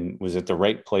and was at the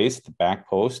right place at the back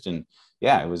post. And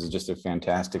it was just a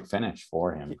fantastic finish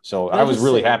for him. So I was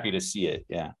really happy to see it.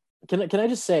 Yeah. Can I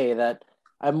just say that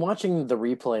I'm watching the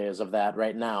replays of that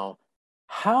right now.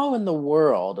 How in the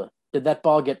world did that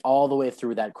ball get all the way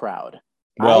through that crowd?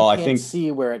 Well, I can't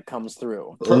see where it comes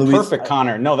through. Perfect,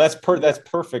 Connor. No, that's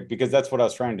perfect because that's what I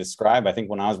was trying to describe. I think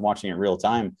when I was watching it real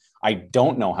time, I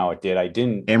don't know how it did. I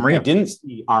didn't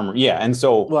see Amarilla. Yeah, and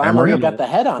so Amarilla got the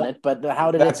head on it, but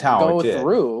how did it go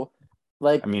through?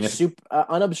 Like,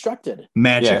 unobstructed.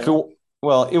 Magic. Yeah,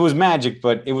 well, it was magic,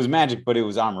 but it was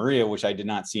Amarilla, which I did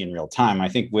not see in real time. I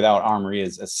think without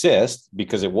Amarilla's assist,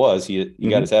 because he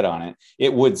got his head on it,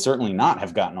 it would certainly not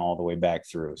have gotten all the way back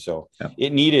through. So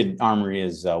it needed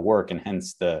Amarilla's work, and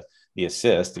hence the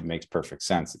assist. It makes perfect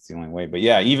sense. It's the only way. But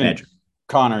even magic.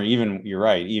 Connor, you're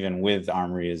right. Even with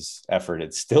Armoria's effort,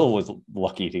 it still was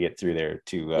lucky to get through there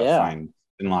to find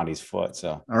Finlotti's foot.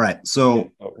 So, all right.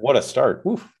 So, what a start!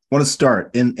 Oof. What a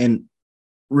start! And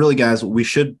really, guys, we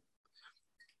should.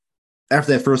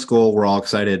 After that first goal, we're all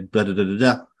excited.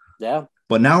 Yeah.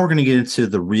 But now we're going to get into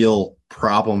the real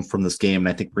problem from this game, and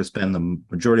I think we're going to spend the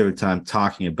majority of the time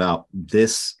talking about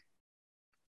this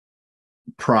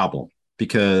problem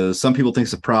because some people think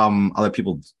it's a problem, other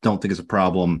people don't think it's a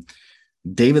problem.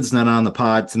 David's not on the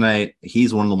pod tonight.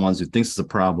 He's one of the ones who thinks it's a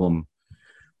problem.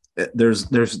 There's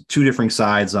two different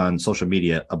sides on social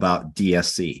media about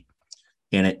DSC,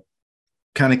 and it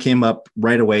kind of came up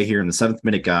right away here in the 7th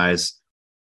minute, guys,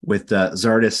 with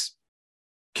Zardes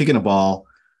kicking a ball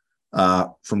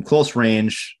from close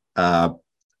range.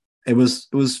 It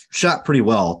was shot pretty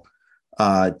well.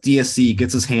 DSC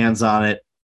gets his hands on it,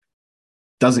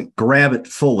 doesn't grab it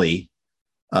fully.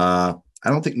 I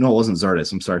don't think it wasn't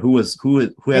Zardes. I'm sorry. Who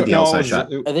had the outside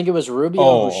shot? I think it was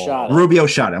Rubio who shot it. Rubio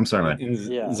shot it. I'm sorry, man.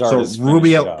 Yeah. So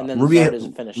Rubio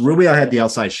finished Rubio had the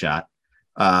outside shot.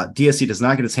 DSC does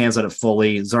not get his hands on it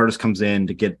fully. Zardes comes in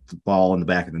to get the ball in the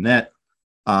back of the net.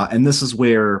 And this is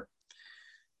where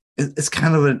it's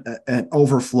kind of an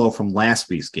overflow from last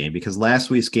week's game, because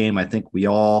last week's game, I think we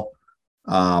all,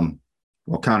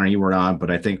 Connor, you weren't on,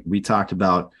 but I think we talked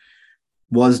about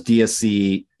was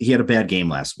DSC. He had a bad game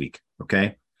last week.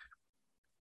 Okay.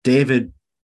 David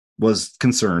was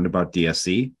concerned about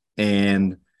DSC,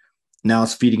 and now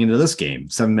it's feeding into this game.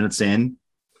 7 minutes in,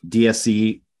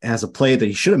 DSC has a play that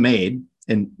he should have made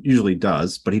and usually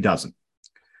does, but he doesn't.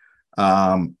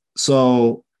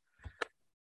 So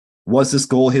was this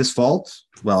goal his fault?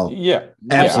 Well, yeah.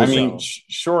 Absolutely. I mean,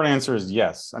 short answer is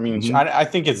yes. I mean, I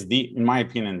think in my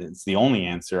opinion, it's the only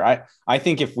answer. I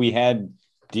think if we had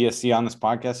DSC on this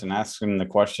podcast and asked him the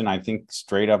question, I think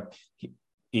straight up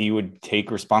he would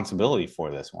take responsibility for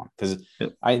this one, because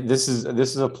this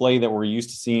is a play that we're used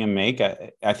to seeing him make.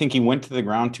 I think he went to the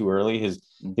ground too early.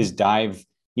 His dive,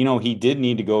 he did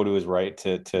need to go to his right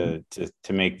to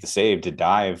make the save, to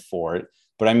dive for it.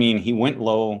 But I mean, he went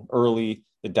low early,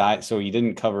 the dive, so he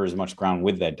didn't cover as much ground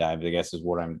with that dive, I guess is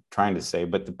what I'm trying to say.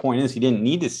 But the point is, he didn't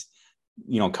need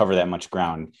to, cover that much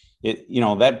ground.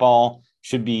 That ball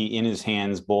should be in his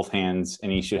hands, both hands,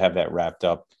 and he should have that wrapped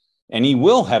up. And he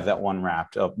will have that one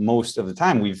wrapped up most of the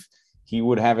time. He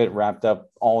would have it wrapped up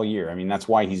all year. I mean, that's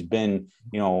why he's been,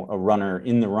 a runner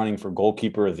in the running for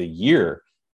goalkeeper of the year,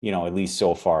 at least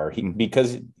so far,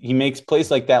 because he makes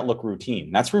plays like that look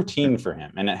routine. That's routine for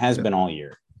him, and it has been all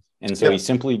year. And so he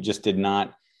simply just did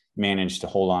not manage to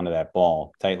hold on to that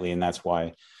ball tightly, and that's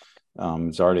why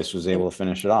Zardes was able to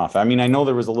finish it off. I mean, I know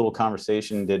there was a little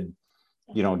conversation, did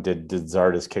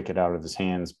Zardes kick it out of his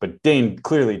hands? But Dane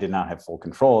clearly did not have full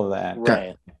control of that.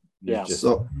 Right. Yeah.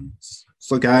 So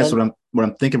guys, what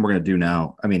I'm thinking we're gonna do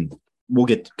now. I mean, we'll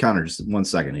get to Connor just 1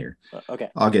 second here. Okay.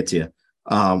 I'll get to you.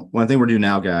 One thing we're doing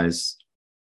now, guys,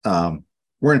 we're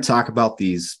gonna talk about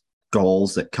these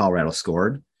goals that Colorado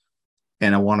scored,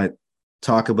 and I want to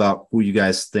talk about who you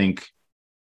guys think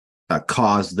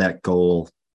caused that goal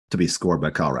to be scored by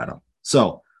Colorado.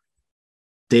 So,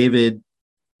 Dave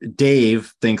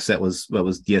thinks that was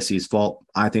DSC's fault.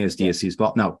 I think it's DSC's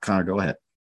fault. Now, Connor, go ahead.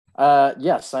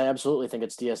 Yes, I absolutely think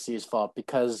it's DSC's fault,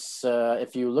 because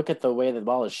if you look at the way the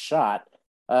ball is shot,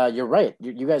 you're right.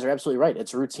 You guys are absolutely right.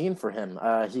 It's routine for him.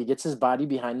 He gets his body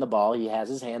behind the ball. He has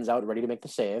his hands out ready to make the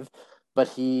save,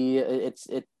 but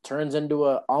it turns into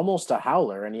almost a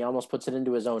howler, and he almost puts it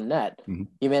into his own net. Mm-hmm.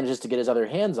 He manages to get his other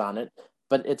hands on it,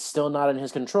 but it's still not in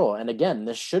his control. And again,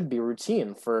 this should be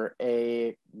routine for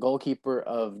a goalkeeper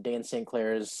of Dan St.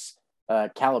 Clair's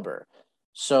caliber.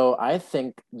 So I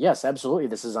think, yes, absolutely,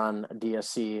 this is on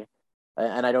DSC,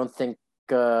 and I don't think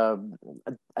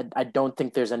I don't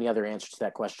think there's any other answer to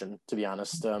that question, to be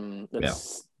honest.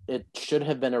 It should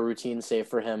have been a routine save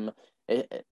for him.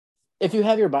 If you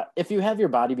have your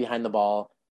body behind the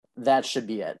ball, that should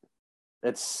be it.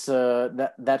 It's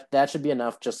that should be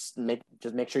enough. Just make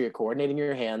sure you're coordinating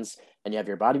your hands and you have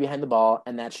your body behind the ball,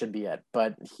 and that should be it.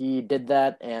 But he did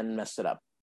that and messed it up.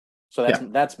 So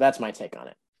that's my take on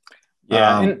it.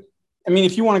 Yeah, and I mean,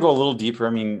 if you want to go a little deeper, I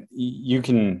mean, you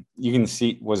can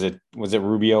see, was it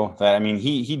Rubio that, I mean,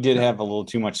 he did have a little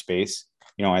too much space,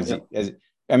 he was. Okay.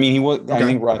 I think it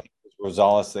was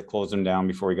Rosales that closed him down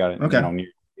before he got it, near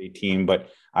 18. But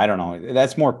I don't know.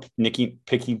 That's more nicky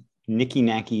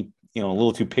nacky. A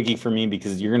little too picky for me,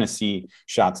 because you're going to see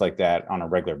shots like that on a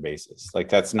regular basis. Like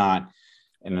that's not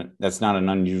an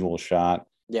unusual shot.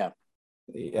 Yeah.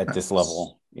 At this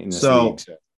level in this league.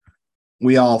 So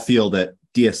we all feel that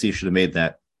DSC should have made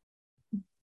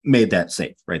that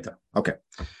save right there. Okay.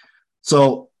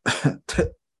 So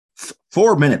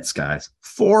 4 minutes, guys.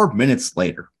 4 minutes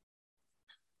later,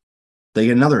 they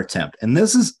get another attempt. And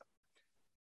this is,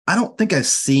 I don't think I've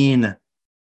seen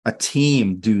a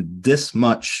team do this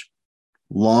much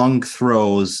long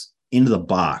throws into the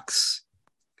box.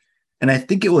 And I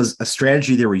think it was a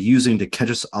strategy they were using to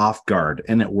catch us off guard,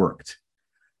 and it worked.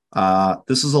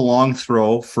 This is a long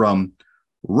throw from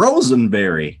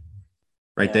Rosenberry.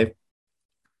 Right, Dave?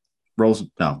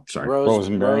 Rosenberry.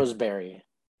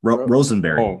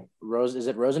 Rosenberry. Oh, Is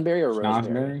it Rosenberry or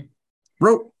Rosemary?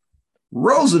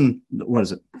 Rosen. What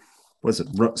is it?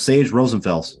 Sage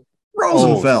Rosenfels.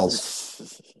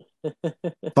 Rosenfels.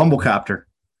 Bumblecopter.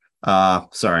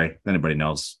 Sorry, if anybody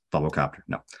knows Bumblecopter.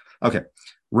 No. Okay.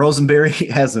 Rosenberry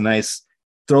has a nice,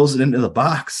 throws it into the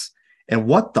box. And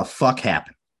what the fuck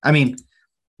happened? I mean,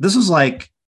 this was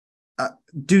like, like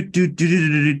nobody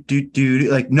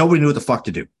knew what the fuck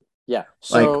to do. Yeah.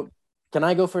 So can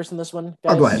I go first in this one,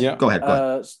 guys? Oh, go ahead. Yeah. Go ahead.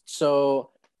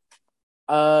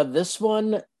 This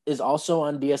one is also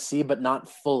on DSC, but not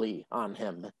fully on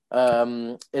him.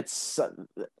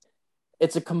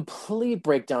 It's a complete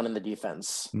breakdown in the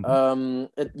defense.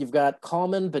 Mm-hmm. You've got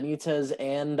Coleman, Benitez,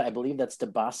 and I believe that's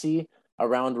DeBassi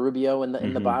around Rubio in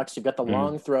the box. You've got the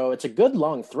long throw. It's a good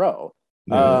long throw,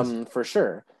 for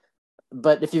sure.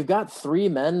 But if you've got three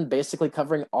men basically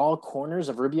covering all corners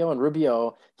of Rubio, and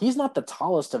Rubio, he's not the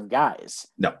tallest of guys.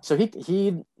 No. So he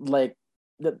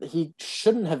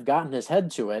shouldn't have gotten his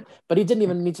head to it, but he didn't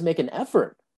even need to make an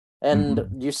effort. And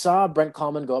you saw Brent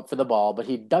Coleman go up for the ball, but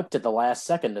he ducked at the last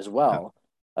second as well.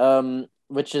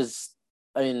 Which is,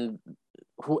 I mean,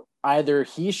 either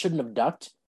he shouldn't have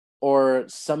ducked or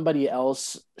somebody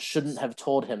else shouldn't have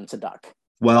told him to duck.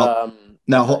 Well,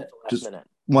 now just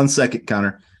 1 second,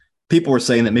 Connor. People were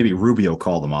saying that maybe Rubio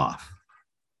called him off.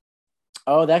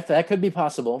 Oh, that could be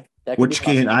possible. I could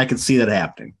see that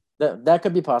happening. That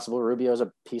could be possible. Rubio's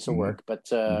a piece of work,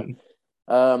 but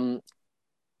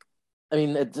I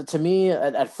mean, to me,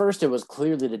 at first it was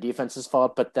clearly the defense's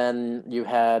fault, but then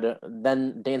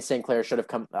Dayne St. Clair could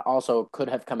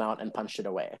have come out and punched it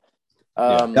away.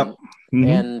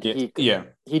 And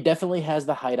he definitely has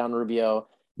the height on Rubio.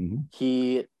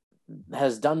 He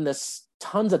has done this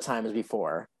tons of times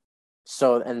before.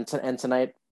 So, and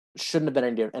tonight shouldn't have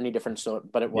been any different,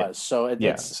 but it was. So it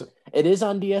is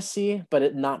on DSC,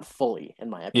 but not fully, in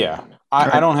my opinion. Yeah,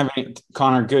 I don't have any.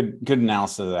 Connor, good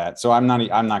analysis of that. So I'm not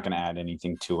going to add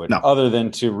anything to it other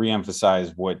than to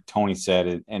reemphasize what Tony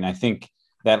said, and I think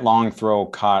that long throw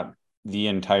caught the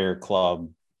entire club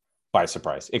by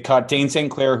surprise. It caught Dayne St.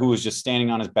 Clair, who was just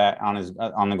standing on his back on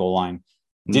the goal line,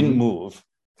 didn't move.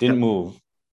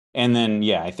 And then,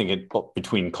 I think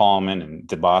between Coleman and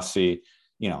DeBassi,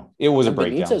 it was a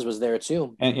breakdown. Benitez was there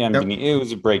too. And it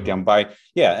was a breakdown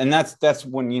and that's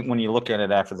when you look at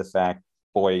it after the fact,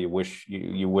 boy, you wish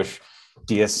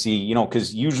DSC,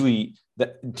 because usually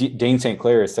Dayne St.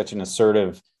 Clair is such an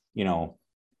assertive,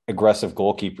 aggressive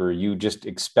goalkeeper. You just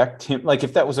expect him, like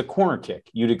if that was a corner kick,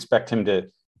 you'd expect him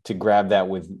to grab that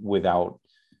without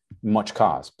much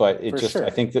cause, but I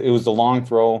think that it was the long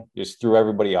throw, just threw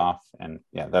everybody off, and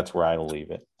that's where I'll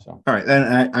leave it. So all right,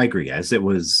 and I agree, guys. It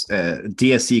was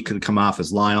DSC could come off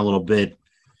his line a little bit,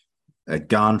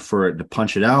 gone for it to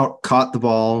punch it out, caught the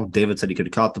ball. David said he could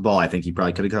have caught the ball. I think he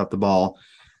probably could have caught the ball,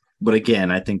 but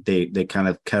again, I think they kind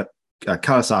of caught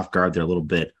us off guard there a little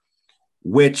bit,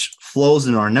 which flows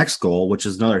into our next goal, which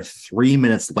is another 3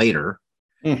 minutes later.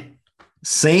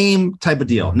 Same type of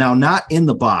deal. Now, not in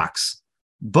the box,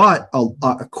 but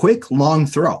a quick long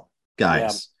throw,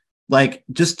 guys. Like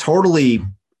just totally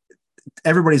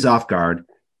everybody's off guard.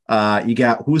 You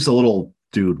got who's the little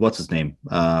dude? What's his name?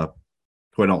 Who I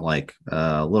don't like.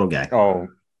 Little guy. Oh,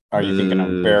 are you thinking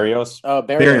of Barrios? Oh,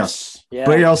 Barrios. Yeah.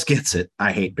 Barrios gets it.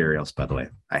 I hate Barrios, by the way.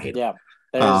 I hate him.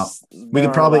 We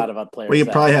could probably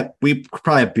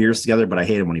have beers together, but I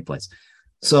hate him when he plays.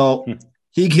 So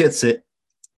he gets it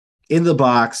in the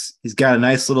box. He's got a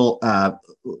nice little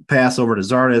pass over to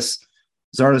Zardes.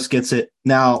 Zardes gets it.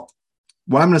 Now,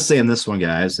 what I'm going to say in this one,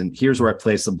 guys, and here's where I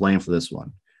place the blame for this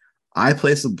one. I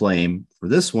place the blame for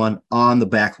this one on the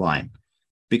back line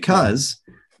because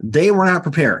they were not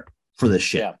prepared for this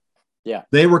shit. Yeah.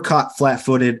 They were caught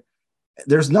flat-footed.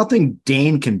 There's nothing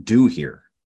Dayne can do here.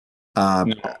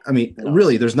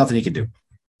 Really, there's nothing he can do.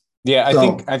 Yeah,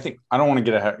 I think I don't want to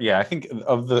get ahead. Yeah, I think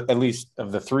at least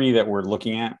of the three that we're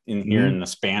looking at in here in the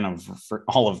span of for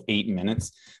all of 8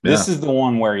 minutes, this is the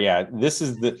one where this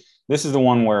is the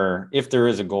one where if there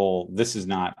is a goal,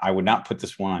 I would not put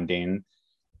this one on Dayne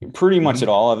pretty much at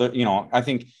all. I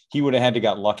think he would have had to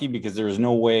got lucky because there was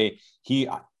no way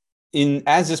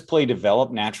as this play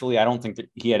developed naturally, I don't think that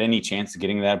he had any chance of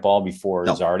getting that ball before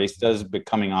Zardes does, but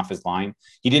coming off his line,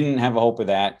 he didn't have a hope of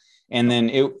that. And then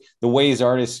the way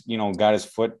Zardes, got his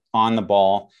foot on the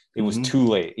ball, it was too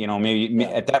late. Maybe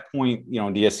at that point,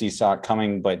 DSC saw it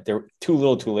coming, but they're too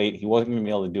little, too late. He wasn't going to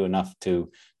be able to do enough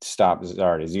to stop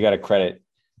Zardes. You got to credit.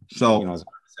 So,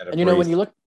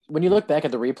 when you look back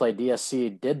at the replay,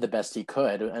 DSC did the best he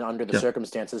could, and under the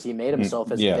circumstances, he made himself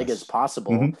as big as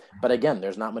possible. But again,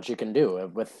 there's not much you can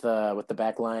do with the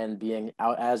back line being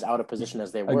out of position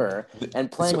as they were,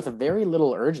 and playing with a very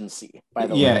little urgency. By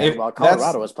the way, while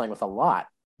Colorado was playing with a lot.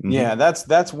 Yeah,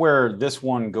 that's where this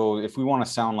one goes. If we want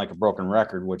to sound like a broken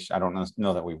record, which I don't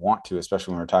know that we want to,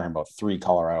 especially when we're talking about 3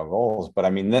 Colorado goals. But I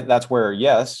mean, that's where,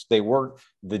 yes,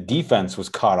 the defense was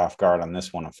caught off guard on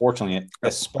this one. Unfortunately,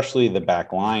 especially the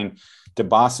back line,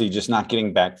 DeBossi just not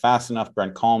getting back fast enough.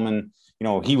 Brent Kallman,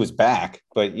 he was back,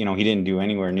 but, he didn't do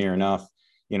anywhere near enough,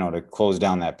 to close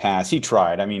down that pass. He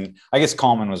tried. I mean, I guess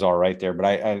Kallman was all right there, but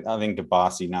I think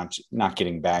DeBossi not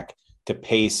getting back to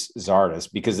pace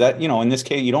Zardes, because that, in this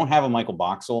case, you don't have a Michael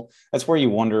Boxall. That's where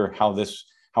you wonder how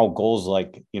goals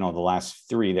like, the last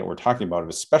 3 that we're talking about,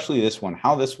 especially this one,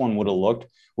 how this one would have looked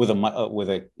with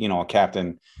a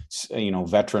captain,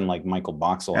 veteran like Michael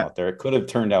Boxall out there. It could have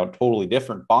turned out totally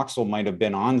different. Boxall might have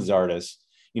been on Zardes,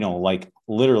 like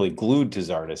literally glued to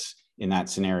Zardes in that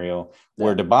scenario,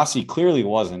 where DeBossi clearly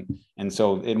wasn't. And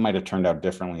so it might have turned out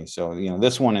differently. So,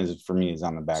 this one is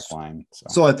on the back line.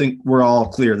 So I think we're all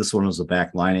clear. This one was a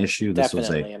back line issue. This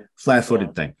Definitely. was a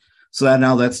flat-footed thing. So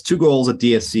now that's 2 goals that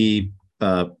DSC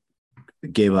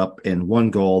gave up and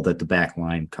 1 goal that the back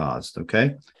line caused.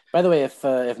 Okay. By the way,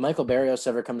 if Michael Barrios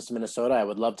ever comes to Minnesota, I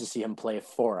would love to see him play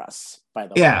for us. By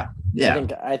the way, yeah.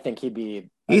 I think he'd be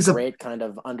a great kind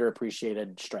of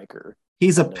underappreciated striker.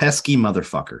 He's a pesky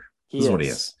motherfucker. He's what he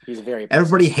is. He's very pesky.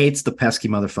 Everybody hates the pesky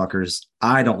motherfuckers.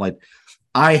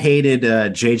 I hated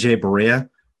JJ Barea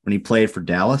when he played for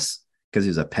Dallas because he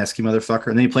was a pesky motherfucker.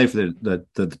 And then he played for the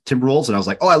Timberwolves, and I was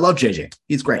like, oh, I love JJ.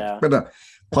 He's great. Yeah. But,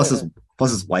 plus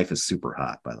his wife is super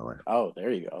hot, by the way. Oh,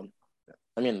 there you go.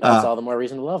 I mean, that's all the more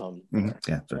reason to love him.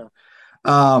 Yeah. Sure.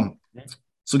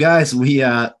 So guys, we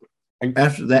after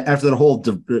that whole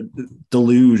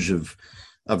deluge of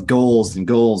goals,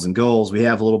 we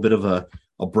have a little bit of a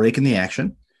break in the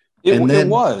action. It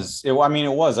was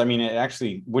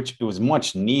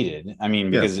much needed. I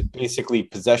mean, because basically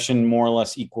possession more or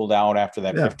less equaled out after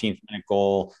that 15th minute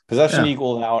goal. Possession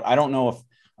equaled out. I don't know if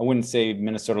I wouldn't say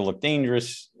Minnesota looked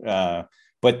dangerous,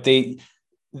 but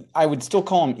I would still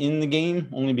call them in the game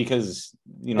only because,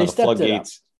 the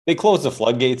floodgates. They closed the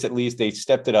floodgates. At least they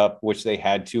stepped it up, which they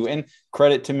had to. And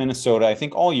credit to Minnesota. I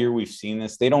think all year we've seen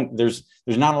this. There's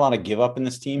not a lot of give up in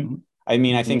this team. Mm-hmm. I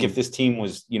mean, I think if this team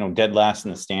was, dead last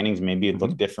in the standings, maybe it'd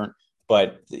look different.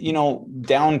 But,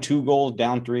 down 2 goals,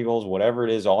 down 3 goals, whatever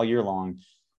it is all year long,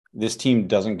 this team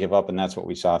doesn't give up. And that's what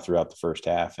we saw throughout the first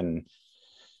half. And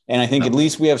I think at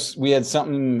least we had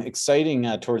something exciting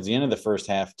towards the end of the first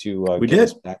half to we did.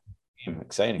 Us back.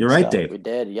 Exciting. You're right, Dave. We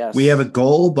did, yes. We have a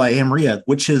goal by Amarilla,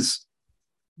 which is,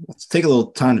 let's take a little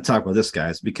time to talk about this,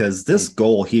 guys, because this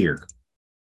goal here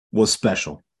was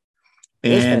special.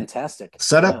 It was fantastic.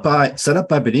 Set up by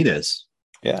Benitez.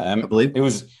 Yeah, I believe it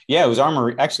was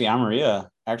Amarilla.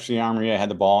 Actually, Amarilla had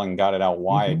the ball and got it out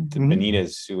wide to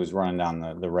Benitez, who was running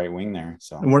down the right wing there.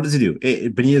 So, and what does he do?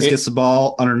 Benitez gets the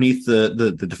ball underneath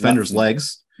the defender's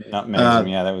legs. That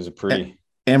was a pretty.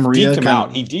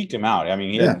 Amarilla He deked him out. I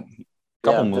mean, he had a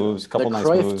couple moves, couple nice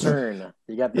Cruyff moves. Turn.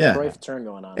 You got the Cruyff turn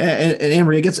going on. And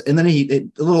Amarilla gets, and then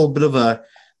a little bit of a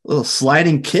little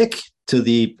sliding kick to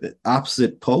the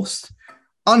opposite post.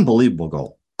 Unbelievable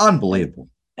goal. Unbelievable.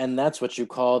 And that's what you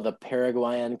call the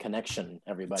Paraguayan connection,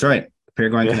 everybody. That's right. The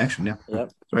Paraguayan connection. Yeah. Yep.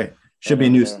 That's right. Should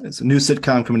be it's a new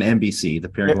sitcom coming to NBC, the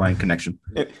Paraguayan connection.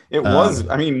 It was,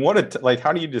 I mean,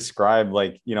 how do you describe,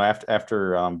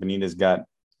 after Benitez got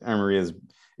Amarilla's,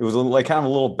 it was like kind of a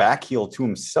little back heel to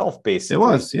himself, basically. It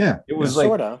was, yeah. It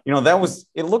was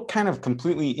it looked kind of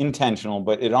completely intentional,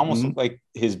 but it almost looked like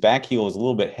his back heel was a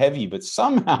little bit heavy, but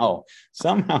somehow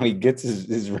he gets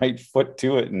his right foot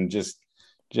to it and just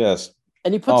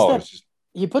and he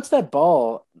puts that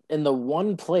ball in the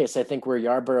one place I think where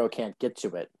Yarborough can't get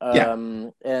to it.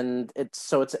 And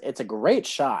it's a great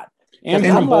shot. And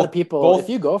not a lot of people, if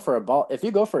you go for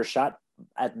a shot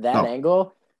at that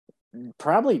angle,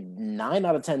 probably 9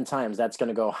 out of 10 times that's going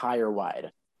to go high or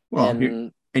wide. Well,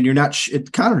 you're not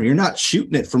Connor. You're not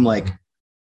shooting it from like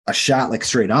a shot like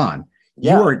straight on.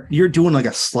 Yeah. You're doing like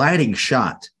a sliding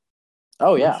shot.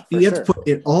 Oh yeah, you have to put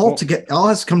it all together. All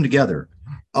has to come together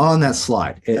on that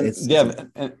slide.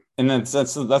 And And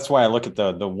that's why I look at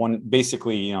the one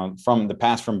basically, you know, from the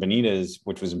pass from Benitez,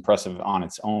 which was impressive on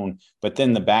its own, but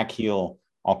then the back heel,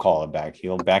 I'll call it back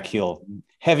heel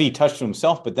heavy touch to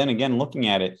himself. But then again, looking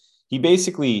at it,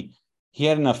 he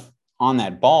had enough on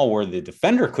that ball where the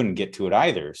defender couldn't get to it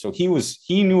either. So he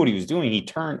knew what he was doing. He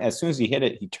turned, as soon as he hit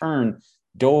it, he turned,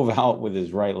 dove out with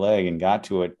his right leg and got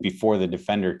to it before the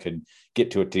defender could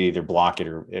get to it to either block it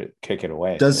or kick it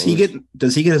away. Does he get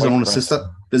his own assist?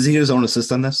 Does he get his own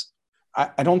assist on this?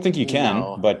 I don't think you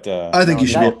can, but I think you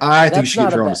should. I think you should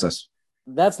get your own assist.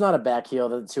 That's not a back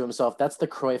heel to himself. That's the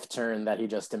Cruyff turn that he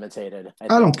just imitated. I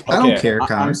don't care,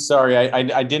 Connor. I'm sorry.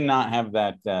 I did not have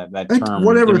that term.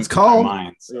 Whatever it's called.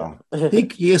 Mind, so.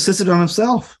 He assisted on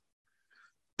himself.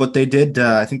 But they did.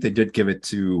 I think they did give it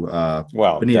to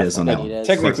Benitez on that one.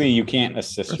 Technically, you can't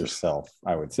assist yourself.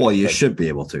 I would say. Well, you should be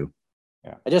able to.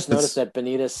 Yeah. I just noticed that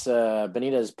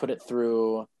Benitez put it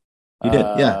through. He did,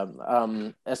 yeah.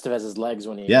 Estevez's legs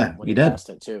when he did passed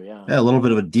it too. Yeah, a little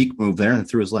bit of a deke move there and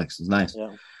through his legs. It's nice.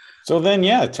 Yeah. So then,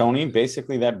 Tony,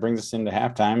 basically that brings us into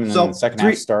halftime, and then the second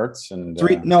half starts. And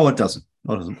no, it doesn't.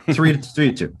 No, it doesn't.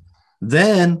 3-2.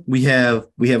 Then we have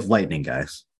lightning,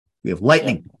 guys. We have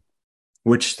lightning,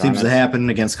 which seems to happen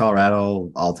against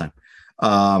Colorado all the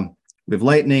time. We have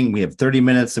lightning. We have 30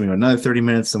 minutes, and we have another 30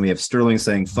 minutes, and we have Sterling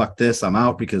saying, "Fuck this, I'm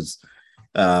out," because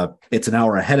it's an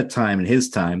hour ahead of time in his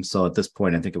time. So at this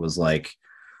point, I think it was like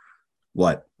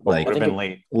what? Like would have been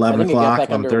late. 11 o'clock,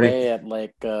 11:30 at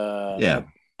like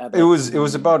It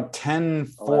was about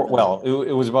 10:40. Well,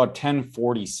 it was about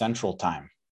 10:40 Central Time.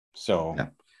 So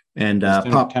and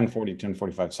 10:40,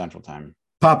 10:45 Central Time.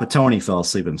 Papa Tony fell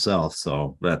asleep himself,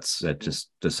 so that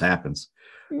just happens.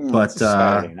 But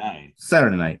Saturday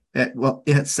night.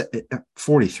 It's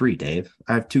 43, Dave.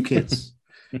 I have 2 kids.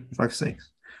 Fuck's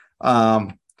sakes.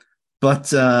 But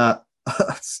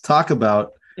let's talk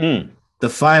about the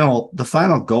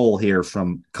final goal here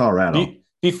from Colorado.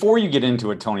 Before you get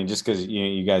into it, Tony, just because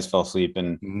you guys fell asleep,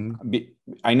 and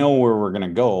I know where we're going to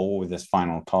go with this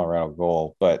final Colorado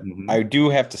goal, but I do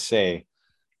have to say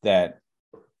that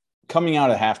coming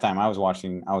out at halftime, I was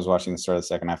watching the start of the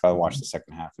second half. I watched the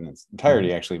second half in its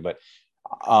entirety, actually, but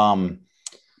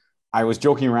I was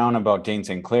joking around about Dane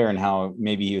St. Clair and how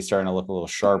maybe he was starting to look a little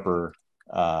sharper,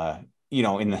 in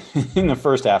the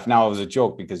first half. Now it was a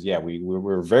joke because we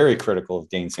were very critical of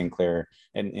Dane St. Clair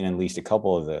in at least a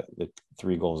couple of the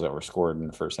 3 goals that were scored in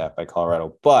the first half by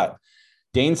Colorado. But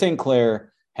Dane St.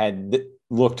 Clair had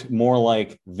looked more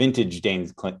like vintage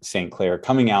Dane St. Clair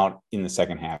coming out in the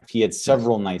second half. He had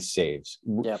several nice saves,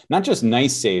 not just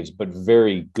nice saves, but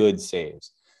very good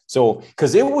saves. So,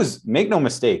 because it was, make no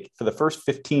mistake, for the first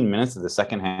 15 minutes of the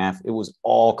second half, it was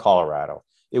all Colorado.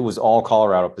 It was all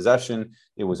Colorado possession.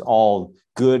 It was all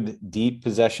good, deep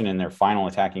possession in their final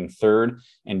attacking third.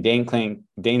 And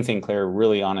Dane St. Clair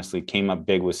really honestly came up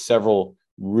big with several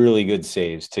really good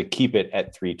saves to keep it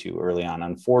at 3-2 early on.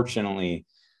 Unfortunately,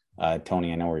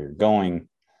 Tony, I know where you're going.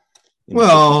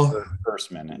 Well,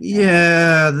 first minute.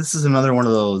 Yeah, this is another one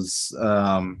of those.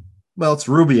 It's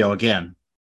Rubio again,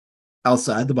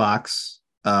 outside the box.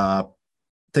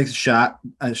 Takes a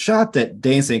shot that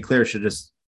Dane St. Clair should have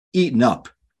just eaten up.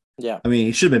 Yeah. I mean,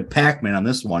 he should have been Pac-Man on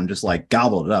this one, just like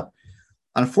gobbled it up.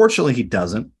 Unfortunately, he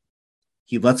doesn't.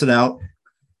 He lets it out.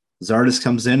 Zardes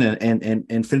comes in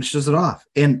and finishes it off.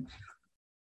 And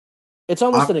it's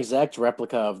almost an exact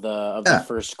replica of the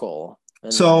first goal.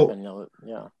 So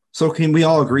can we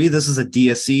all agree this is a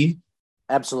DSC?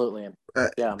 Absolutely.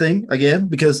 Thing again,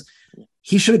 because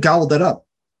he should have gobbled that up.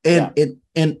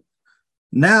 And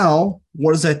now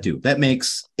what does that do? That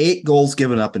makes 8 goals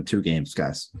given up in 2 games,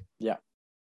 guys. Yeah.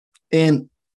 And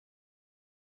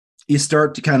you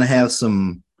start to kind of have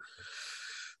some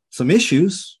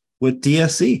issues with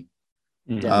DSC.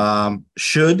 Yeah.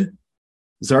 Should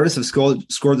Zardes have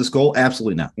scored this goal?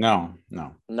 Absolutely not. No.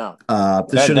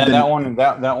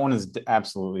 That one is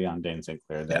absolutely on Dane St.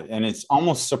 Clair. And it's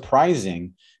almost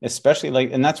surprising,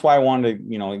 especially and that's why I wanted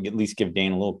to, at least give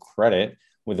Dane a little credit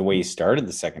with the way he started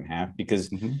the second half, because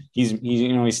he's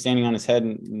standing on his head,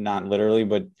 not literally,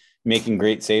 but making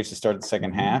great saves to start the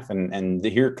second half. And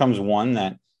here comes one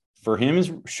that for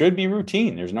him should be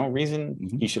routine. There's no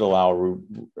reason he should allow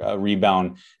a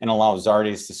rebound and allow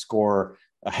Zardes to score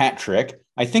a hat trick.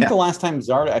 I think the last time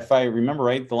Zardes, if I remember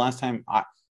right, the last time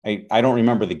I don't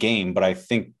remember the game, but I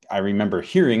think I remember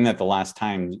hearing that the last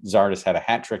time Zardes had a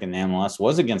hat trick in the MLS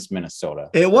was against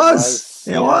Minnesota. It was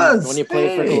when you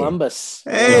played for Columbus.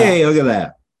 Hey, look at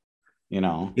that. He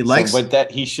likes, but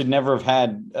that he should never have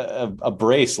had a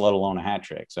brace, let alone a hat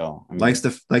trick. So likes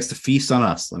to feast on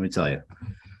us. Let me tell you.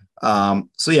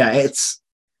 It's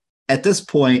at this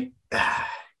point.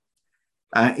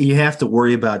 You have to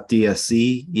worry about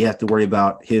DSC. You have to worry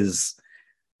about his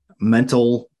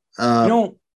mental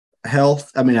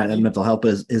health. I mean, not mental health,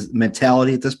 but his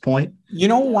mentality at this point.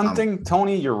 One thing,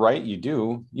 Tony, you're right. You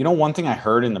do. One thing I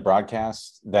heard in the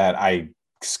broadcast that I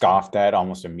scoffed at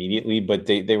almost immediately, but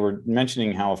they were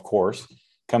mentioning how, of course,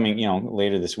 coming,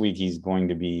 later this week, he's going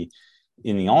to be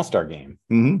in the All-Star game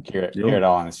here at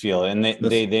All Honest Field. And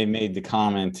they made the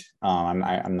comment,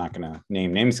 I'm not going to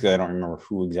name names because I don't remember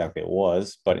who exactly it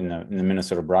was, but in the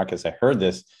Minnesota broadcast, I heard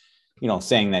this,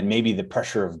 saying that maybe the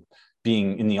pressure of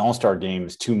being in the All-Star game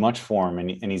is too much for him,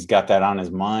 and he's got that on his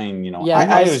mind.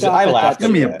 I laughed. Give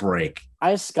me a break.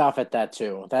 I scoff at that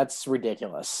too. That's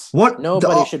ridiculous. What?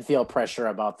 Nobody should feel pressure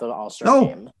about the All-Star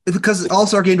game. Because the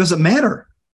All-Star game doesn't matter.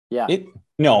 Yeah.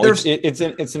 It's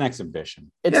an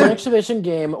exhibition. It's an exhibition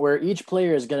game where each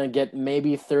player is going to get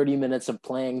maybe 30 minutes of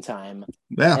playing time.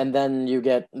 Yeah. And then you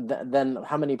get then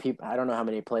how many people? I don't know how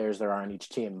many players there are on each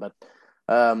team, but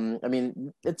I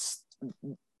mean, it's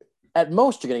at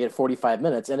most you're going to get 45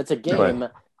 minutes, and it's a game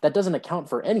that doesn't account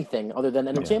for anything other than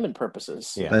entertainment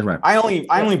purposes. Yeah. That's right. I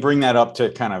only bring that up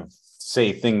to kind of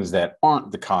say things that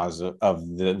aren't the cause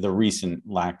of the recent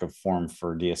lack of form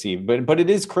for DSE, but it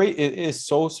is great. It is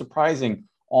so surprising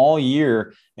all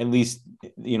year, at least,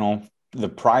 the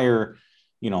prior,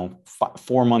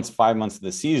 4 months, 5 months of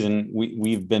the season,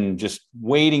 we've been just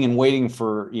waiting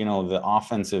for, the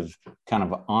offensive kind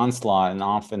of onslaught and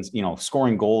offense,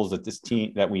 scoring goals that this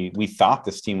team that we thought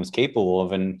this team was capable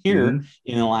of. And here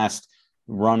in the last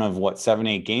run of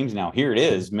 7-8 games now, here it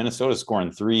is, Minnesota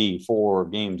scoring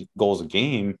 3-4 goals a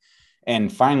game.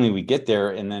 And finally we get there.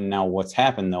 And then now what's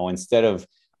happened though, instead of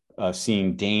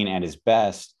seeing Dane at his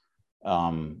best,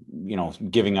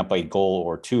 giving up a goal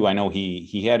or two. I know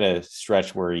he had a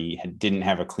stretch where he didn't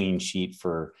have a clean sheet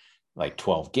for like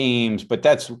 12 games, but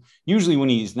that's usually when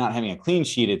he's not having a clean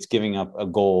sheet, it's giving up a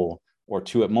goal or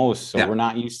two at most. So we're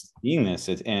not used to seeing this.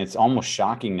 And it's almost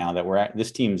shocking now that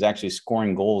this team is actually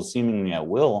scoring goals seemingly at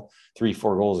will.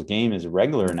 3-4 goals a game is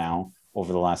regular now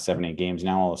over the last 7-8 games.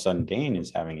 Now all of a sudden Dane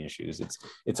is having issues.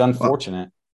 It's unfortunate.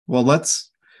 Well,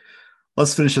 let's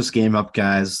finish this game up,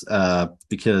 guys,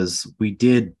 because we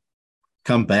did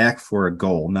come back for a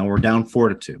goal. Now we're down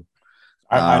 4-2.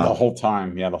 The whole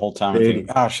time. Yeah, the whole time. I'm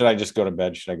thinking, should I just go to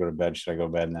bed? Should I go to bed? Should I go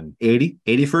to bed? And then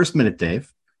 81st minute,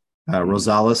 Dave.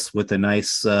 Rosales with a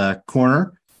nice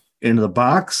corner into the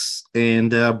box, and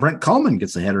Brent Coleman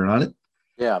gets a header on it.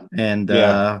 Yeah. And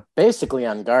basically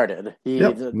unguarded. He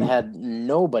had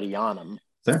nobody on him.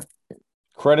 There.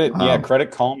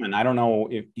 Credit Coleman. I don't know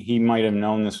if he might have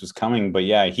known this was coming, but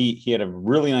he had a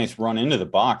really nice run into the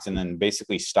box and then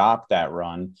basically stopped that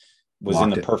run, was in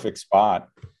the perfect spot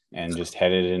and just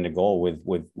headed into goal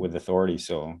with authority.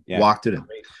 So walked it in.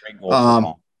 Great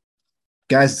goal.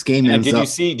 Guys, this game ends up.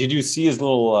 Did you see his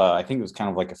little? I think it was kind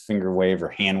of like a finger wave or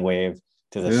hand wave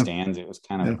to the stands. It was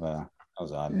kind of that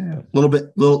was odd. A little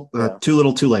bit, too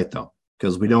little, too late though,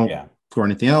 because we don't score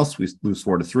anything else. We lose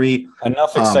 4-3.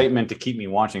 Enough excitement to keep me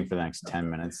watching for the next 10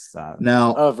 minutes.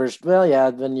 Now,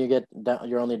 when you get down,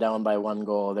 you're only down by one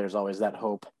goal. There's always that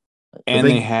hope. And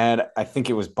they had, I think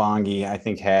it was Bongi. I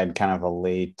think had kind of a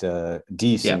late,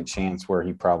 decent chance where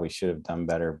he probably should have done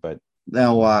better. But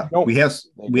now we have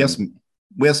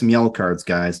some yellow cards,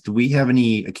 guys. Do we have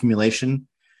any accumulation?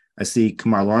 I see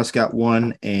Kamar Lawrence got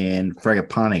one and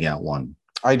Fragapane got one.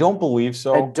 I don't believe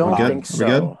so. I don't think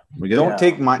so. We good?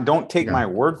 Don't take my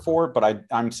word for it, but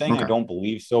I'm saying I don't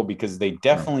believe so because they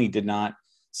definitely did not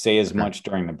say as much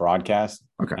during the broadcast.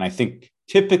 Okay. And I think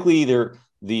typically Cal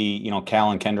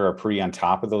and Kendra are pretty on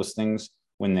top of those things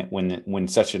when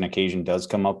such an occasion does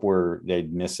come up where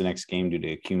they'd miss the next game due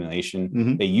to accumulation.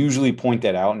 Mm-hmm. They usually point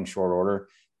that out in short order.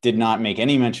 Did not make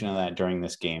any mention of that during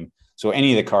this game. So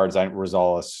any of the cards,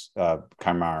 Rosales,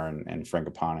 Kamar, and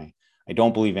Fragapane, I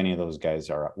don't believe any of those guys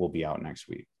will be out next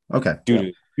week. Okay.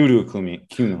 Due to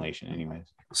accumulation, anyways.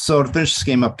 So to finish this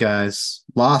game up, guys,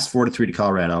 lost 4-3 to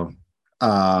Colorado.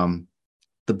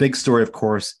 The big story, of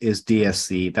course, is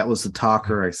DSC. That was the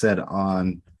talker I said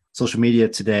on social media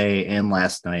today and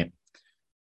last night.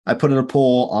 I put in a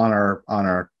poll on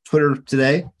our Twitter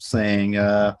today saying,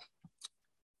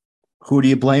 who do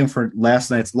you blame for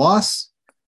last night's loss?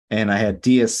 And I had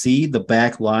DSC, the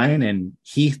back line, and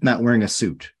Heath not wearing a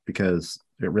suit because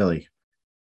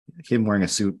him wearing a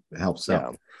suit helps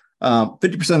out.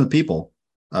 50% of the people,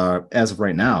 as of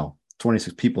right now,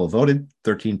 26 people have voted.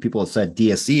 13 people have said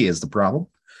DSC is the problem.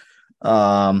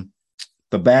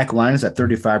 The back line is at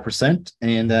 35%,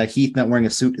 and Heath not wearing a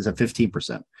suit is at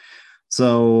 15%.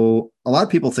 So a lot of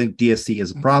people think DSC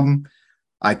is a problem.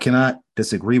 I cannot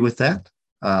disagree with that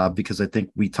because I think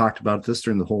we talked about this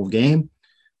during the whole game.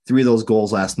 3 of those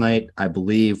goals last night, I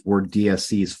believe, were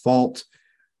DSC's fault.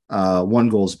 1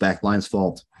 goal is backline's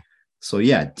fault. So,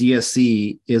 yeah,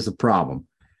 DSC is a problem.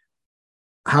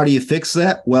 How do you fix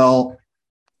that? Well,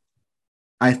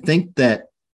 I think that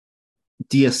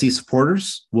DSC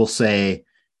supporters will say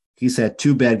he's had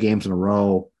 2 bad games in a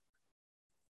row.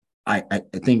 I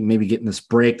think maybe getting this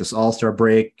break, this all-star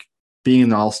break, being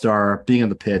an all-star, being on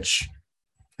the pitch,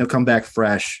 he'll come back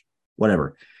fresh,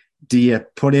 whatever. Do you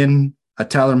put in a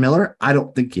Tyler Miller? I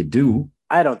don't think you do.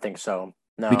 I don't think so.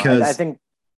 No, because I think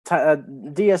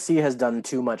DSC has done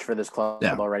too much for this club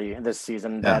already this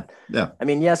season. I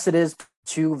mean, yes, it is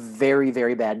 2 very,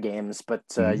 very bad games, but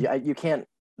you can't.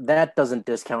 That doesn't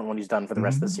discount what he's done for the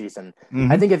rest of the season.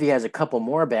 I think if he has a couple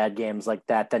more bad games like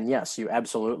that, then yes, you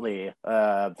absolutely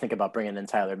think about bringing in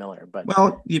Tyler Miller. But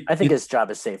I think his job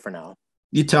is safe for now.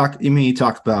 You talk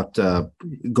about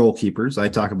goalkeepers. I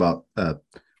talk about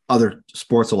other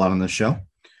sports a lot on this show.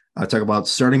 I talk about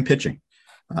starting pitching.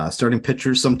 Starting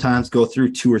pitchers sometimes go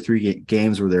through 2 or 3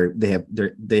 games where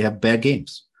they have bad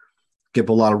games, give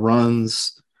a lot of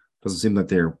runs. Doesn't seem like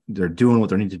they're doing what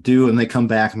they need to do, and they come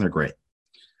back and they're great.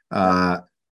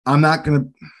 I'm not going to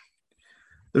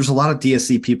 – there's a lot of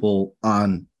DSC people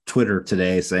on Twitter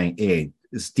today saying, hey,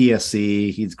 it's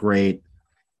DSC. He's great.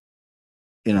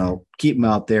 Keep him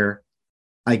out there.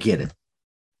 I get it.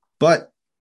 But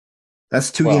that's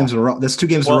 2 games in a row. That's 2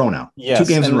 games in a row now. Yes, 2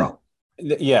 games in a row.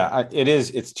 Yeah, it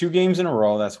is. It's 2 games in a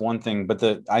row. That's one thing. But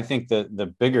I think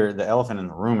the elephant in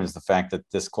the room is the fact that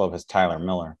this club has Tyler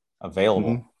Miller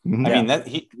available. Mm-hmm.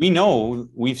 I mean,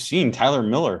 we've seen Tyler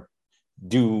Miller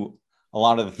do a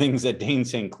lot of the things that Dayne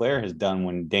St. Clair has done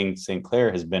when Dayne St.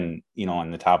 Clair has been,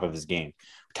 on the top of his game.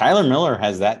 Tyler Miller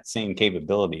has that same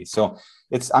capability. So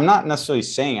I'm not necessarily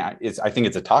saying I think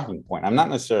it's a talking point. I'm not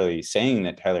necessarily saying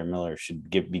that Tyler Miller should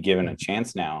be given a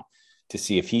chance now to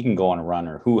see if he can go on a run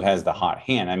or who has the hot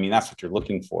hand. I mean, that's what you're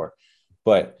looking for.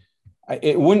 But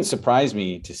it wouldn't surprise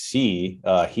me to see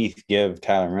Heath give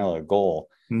Tyler Miller a goal.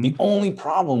 Mm-hmm. The only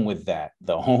problem with that,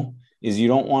 though, is you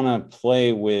don't want to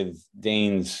play with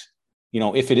Dayne's,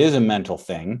 if it is a mental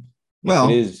thing. Well,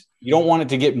 it is, you don't want it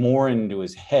to get more into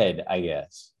his head, I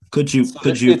guess. Could you?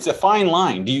 It's a fine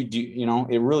line. Do you?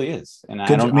 It really is, and I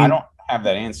don't have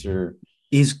that answer.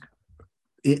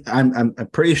 I'm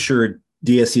pretty sure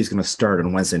DSC is going to start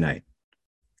on Wednesday night,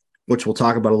 which we'll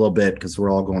talk about a little bit because we're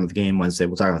all going to the game Wednesday.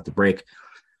 We'll talk about the break.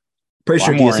 Pretty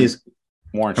sure DSC is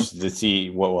more interested to see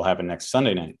what will happen next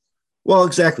Sunday night. Well,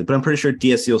 exactly, but I'm pretty sure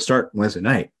DSC will start Wednesday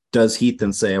night. Does Heath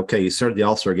then say, okay, you started the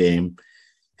All-Star game,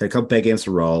 had a couple bad games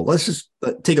in a row. Let's just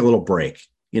take a little break.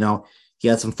 He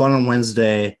had some fun on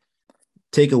Wednesday.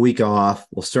 Take a week off.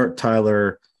 We'll start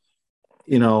Tyler,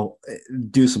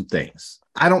 do some things.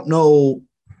 I don't know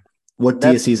what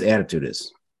DSC's attitude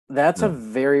is. That's a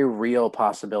very real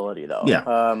possibility, though.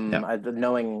 Yeah.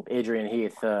 Knowing Adrian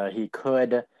Heath, he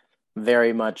could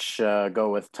very much go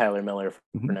with Tyler Miller for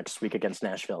next week against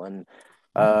Nashville. And,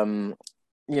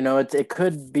 it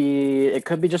could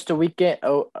be just a week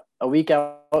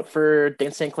out for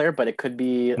Dayne St. Clair, but it could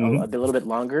be a little bit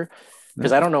longer.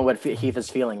 Because I don't know what Heath is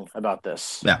feeling about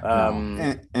this. Yeah.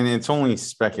 And it's only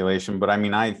speculation, but I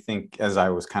mean, I think as I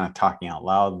was kind of talking out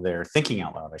loud there, thinking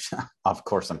out loud, of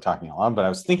course I'm talking out loud, but I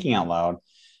was thinking out loud.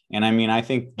 And I mean, I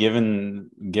think given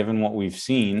what we've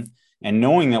seen and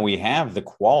knowing that we have the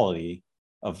quality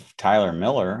of Tyler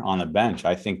Miller on the bench,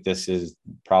 I think this is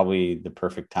probably the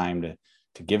perfect time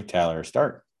to give Tyler a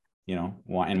start,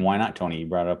 why not, Tony? You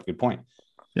brought up a good point.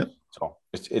 Yep. So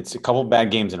it's a couple bad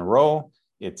games in a row.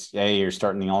 It's you're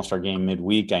starting the All-Star game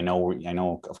midweek. I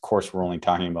know. Of course, we're only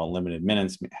talking about limited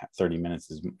minutes. 30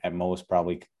 minutes is at most,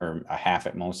 probably, or a half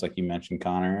at most, like you mentioned,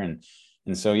 Connor.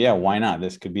 And so, yeah, why not?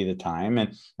 This could be the time.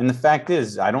 And the fact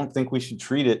is, I don't think we should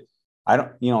treat it.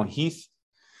 Heath.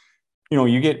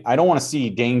 I don't want to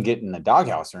see Dayne get in the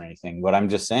doghouse or anything, but I'm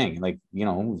just saying,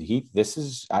 Heath.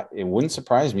 It wouldn't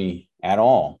surprise me at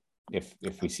all if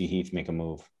we see Heath make a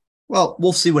move. Well,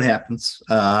 we'll see what happens.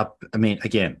 I mean,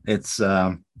 again, it's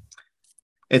a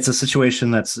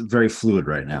situation that's very fluid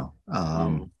right now.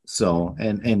 So,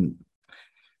 and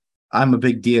I'm a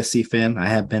big DSC fan. I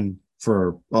have been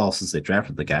since they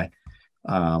drafted the guy.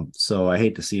 So I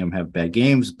hate to see him have bad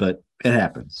games, but it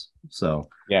happens. So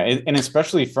yeah, and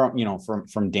especially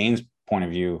from Dayne's point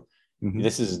of view,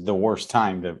 this is the worst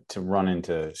time to run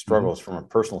into struggles from a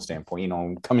personal standpoint.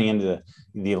 Coming into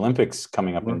the Olympics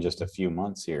coming up in just a few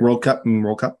months here. World Cup.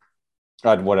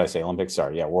 What did I say? Olympics?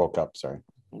 Sorry. Yeah, World Cup. Sorry.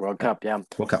 World Cup, yeah.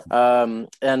 World Cup.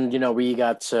 And we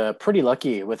got pretty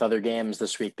lucky with other games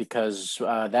this week because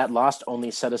that loss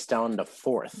only set us down to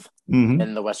 4th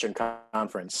in the Western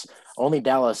Conference. Only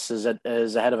Dallas is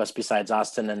ahead of us besides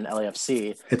Austin and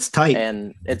LAFC. It's tight,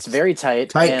 and it's very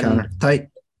tight. Connor, tight.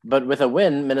 But with a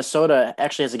win, Minnesota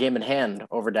actually has a game in hand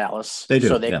over Dallas. They do,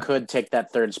 so they could take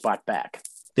that 3rd spot back.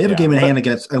 They have a game in hand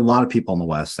against a lot of people in the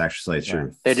West, actually. It's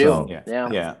true. They do.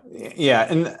 So, Yeah.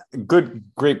 And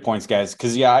great points, guys.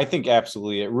 Because, I think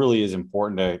absolutely it really is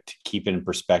important to keep it in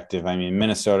perspective. I mean,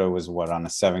 Minnesota was on a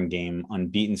 7-game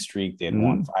unbeaten streak. They had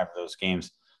won 5 of those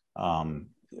games. A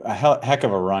heck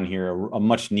of a run here, a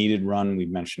much needed run. We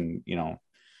mentioned, for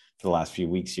the last few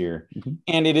weeks here.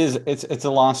 And it's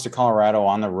a loss to Colorado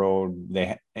on the road.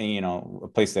 They, a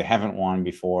place they haven't won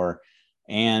before.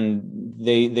 And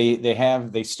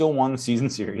they still won the season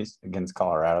series against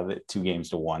Colorado,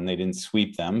 2-1. They didn't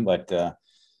sweep them, but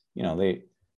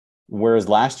whereas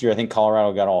last year I think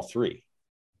Colorado got all 3.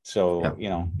 So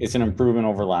it's an improvement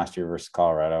over last year versus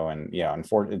Colorado. And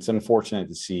it's unfortunate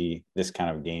to see this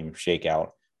kind of game shake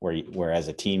out where as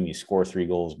a team you score 3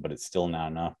 goals, but it's still not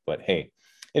enough. But hey,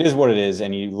 it is what it is.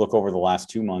 And you look over the last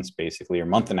 2 months, basically, or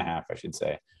month and a half, I should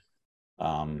say.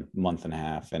 Month and a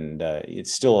half, and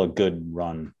it's still a good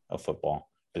run of football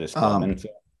for this club. And so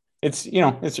it's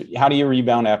how do you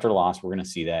rebound after a loss? We're going to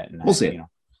see that. And we'll see it.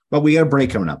 But we got a break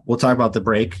coming up. We'll talk about the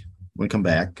break when we come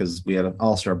back because we had an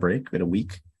all-star break. We had a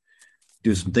week.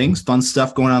 Do some things, fun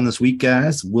stuff going on this week,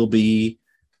 guys. We'll be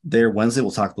there Wednesday.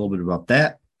 We'll talk a little bit about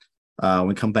that when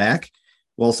we come back.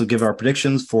 We'll also give our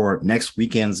predictions for next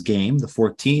weekend's game, the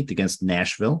 14th against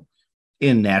Nashville,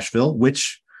 in Nashville,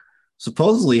 which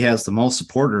supposedly has the most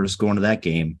supporters going to that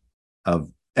game of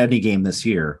any game this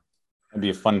year. It'd be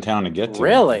a fun town to get to.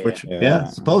 Really?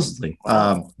 Supposedly.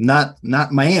 Wow. Not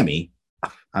Miami.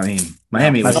 I mean,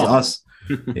 Miami was us.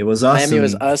 It was us. Miami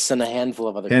was us and a handful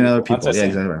of other people. Yeah,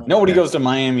 exactly right. Nobody goes to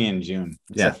Miami in June.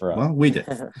 Yeah, for us. Well, we did.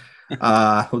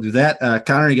 We'll do that.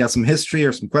 Connor, you got some history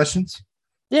or some questions?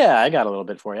 Yeah, I got a little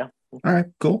bit for you. All right,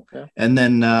 cool. Yeah. And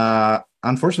then,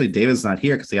 unfortunately, David's not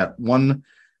here because he got one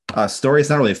story. It's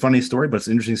not really a funny story, but it's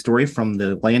an interesting story from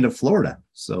the land of Florida.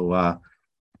 So,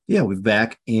 we'll be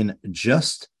back in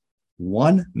just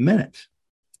 1 minute.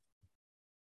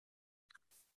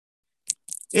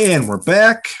 And we're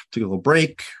back. Took a little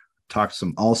break. Talked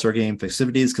some All-Star Game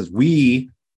festivities because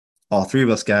all 3 of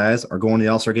us guys, are going to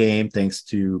the All-Star Game thanks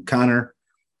to Connor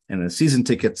and the season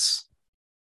tickets.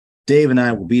 Dave and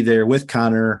I will be there with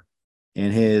Connor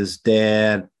and his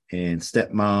dad and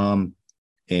stepmom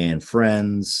and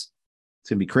friends. It's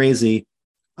gonna be crazy.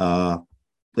 They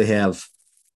have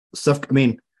stuff. I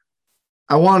mean,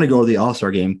 I wanted to go to the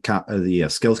All-Star Game, the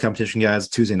skills competition, guys,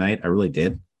 Tuesday night. I really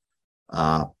did,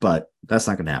 but that's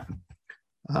not gonna happen.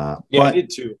 I did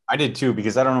too. I did too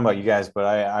because I don't know about you guys, but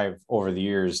I've over the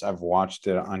years I've watched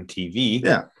it on TV.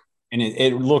 Yeah, and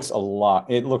it looks a lot.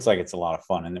 It looks like it's a lot of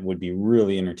fun, and it would be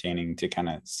really entertaining to kind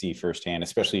of see firsthand,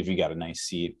 especially if you got a nice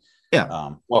seat. Yeah.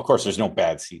 Well, of course, there's no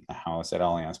bad seat in the house at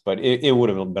Allianz, but it would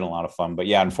have been a lot of fun. But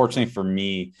yeah, unfortunately for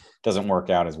me, it doesn't work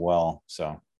out as well.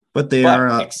 So, but they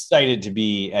are excited to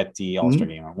be at the All-Star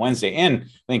Game on Wednesday. And I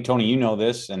think, Tony, you know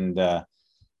this, and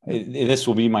this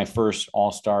will be my first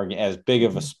All-Star game. As big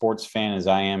of a sports fan as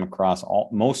I am across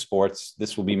most sports,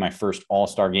 this will be my first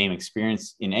All-Star Game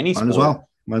experience in any sport.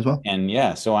 Might as well.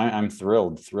 And so I'm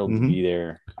thrilled to be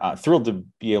there. Thrilled to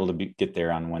be able to get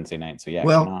there on Wednesday night. So yeah,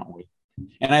 cannot wait.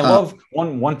 And I love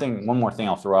one more thing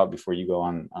I'll throw out before you go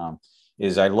on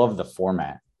is I love the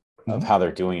format of how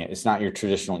they're doing it. It's not your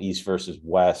traditional East versus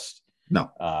West,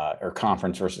 or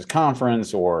conference versus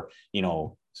conference, or I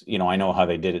know how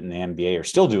they did it in the NBA or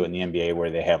still do it in the NBA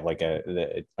where they have like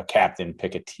a captain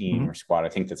pick a team or squad. I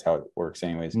think that's how it works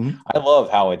anyways. I love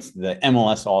how it's the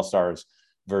MLS All-Stars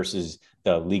versus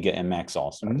the Liga MX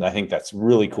All-Stars. I think that's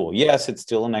really cool. Yes, it's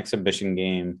still an exhibition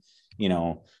game,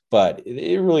 but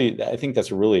I think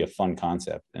that's really a fun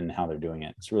concept and how they're doing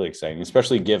it. It's really exciting,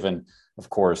 especially given, of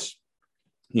course,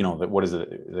 what do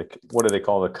they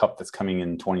call the cup that's coming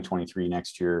in 2023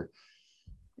 next year?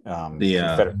 Leagues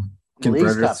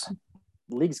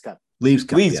Cup,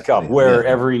 where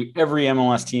every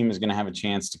MLS team is going to have a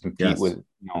chance to compete with,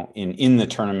 in the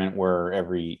tournament where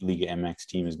every Liga MX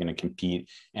team is going to compete.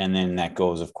 And then that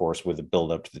goes, of course, with a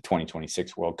build up to the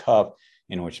 2026 World Cup,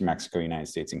 in which Mexico, United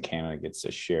States, and Canada gets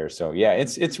a share. So yeah,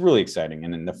 it's really exciting.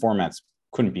 And then the formats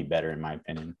couldn't be better in my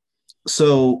opinion.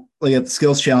 So like at the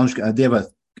Skills Challenge, they have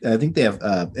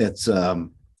it's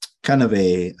kind of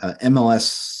a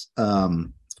MLS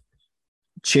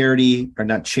charity, or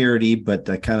not charity, but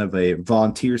kind of a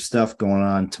volunteer stuff going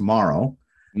on tomorrow.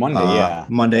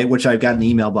 Monday, which I've got an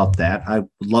email about that. I would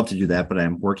love to do that, but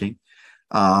I'm working.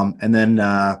 And then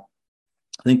I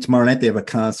think tomorrow night they have a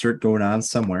concert going on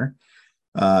somewhere.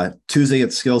 Tuesday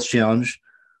at Skills Challenge.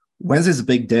 Wednesday's a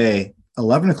big day.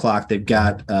 11 o'clock, they've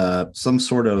got some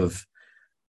sort of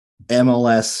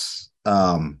MLS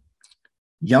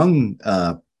young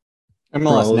MLS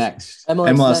pros. Next.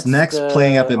 MLS Next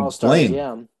playing up in All-Stars, Blaine.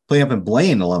 Yeah. Playing up in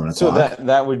Blaine 11 o'clock. So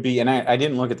that would be, and I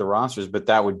didn't look at the rosters, but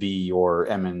that would be your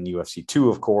MN UFC 2,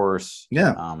 of course.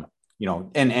 Yeah.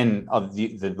 And of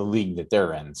the league that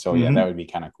they're in. So yeah, that would be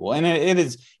kind of cool. And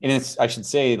it's I should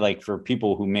say, like, for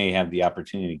people who may have the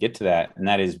opportunity to get to that, and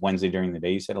that is Wednesday during the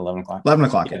day. You said 11 o'clock. 11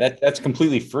 o'clock. Yeah, that's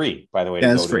completely free, by the way.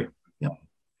 Yeah, it's free. Yeah.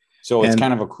 So it's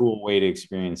kind of a cool way to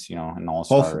experience, an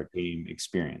all-star game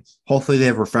experience. Hopefully they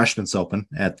have refreshments open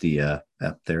at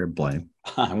their Blaine.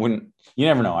 I wouldn't. You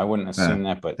never know. I wouldn't assume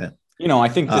that, but I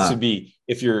think this would be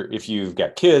if you've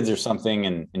got kids or something,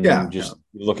 and you're just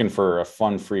looking for a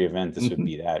fun, free event. This would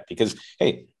be that, because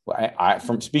hey, I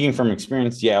from speaking from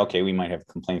experience, we might have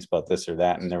complaints about this or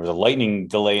that, and there was a lightning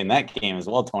delay in that game as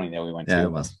well, Tony, that we went to. Yeah,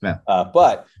 it was. Yeah.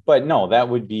 But no, that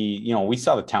would be, we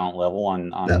saw the talent level on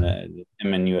the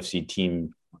MN UFC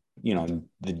team.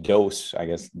 The dose, I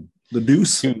guess. The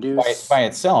deuce by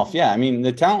itself. Yeah. I mean,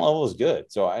 the talent level is good.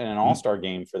 So an all-star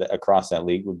game across that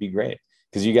league would be great,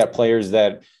 because you got players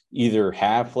that either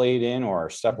have played in or are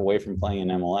a step away from playing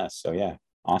in MLS. So yeah,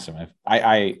 awesome. If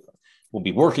I will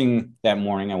be working that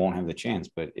morning, I won't have the chance,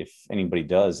 but if anybody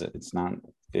does,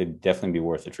 it'd definitely be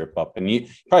worth a trip up, and you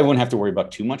probably wouldn't have to worry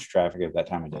about too much traffic at that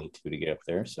time of day too to get up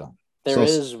there. So there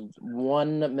is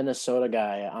one Minnesota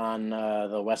guy on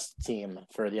the West team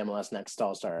for the MLS Next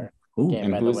All-Star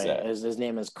game, by the way. His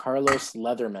name is Carlos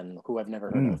Leatherman, who I've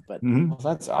never heard of, but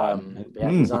that's odd.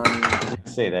 He's on.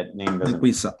 Say that name. I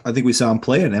think we saw him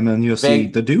play at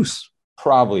MNUFC the Deuce.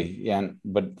 Probably, yeah,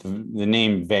 but the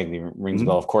name vaguely rings a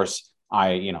bell. Of course,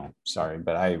 sorry,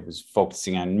 but I was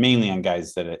focusing mainly on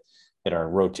guys that are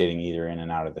rotating either in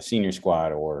and out of the senior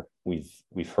squad, or we've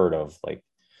heard of, like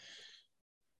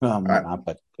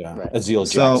Aziel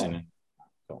Jackson.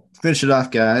 Finish it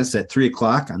off, guys, at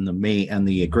 3:00 on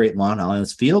the Great Lawn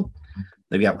Allianz Field.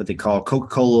 They've got what they call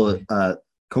Coca-Cola's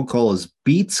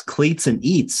Beats, Cleats, and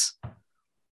Eats,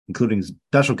 including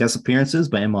special guest appearances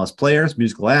by MLS players,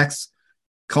 musical acts,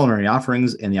 culinary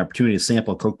offerings, and the opportunity to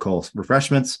sample Coca-Cola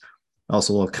refreshments.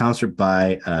 Also, a little concert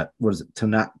by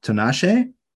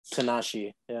Tinashe,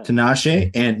 yeah.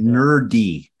 Tinashe, and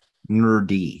Nerdy.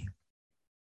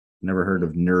 Never heard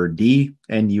of Nerdy,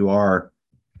 NUR/D.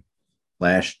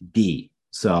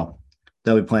 So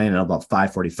they'll be playing at about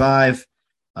 5:45.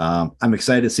 I'm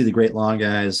excited to see the Great Lawn,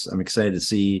 guys. I'm excited to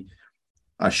see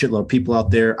a shitload of people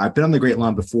out there. I've been on the Great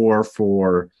Lawn before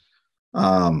for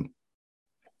when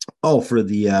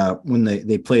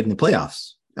they played in the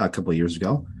playoffs a couple of years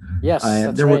ago. Yes,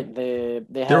 that's right. They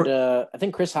had I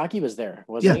think Chris Hockey was there,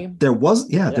 wasn't he? There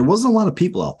wasn't a lot of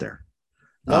people out there.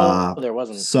 No, there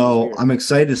wasn't. So I'm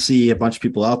excited to see a bunch of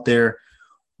people out there.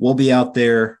 We'll be out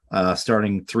there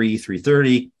starting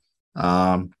 3:30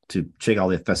 to check all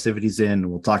the festivities in.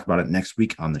 We'll talk about it next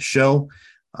week on the show.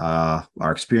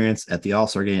 Our experience at the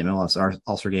All-Star Game, MLS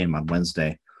All-Star Game on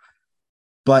Wednesday.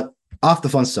 But off the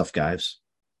fun stuff, guys.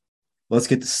 Let's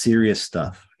get to serious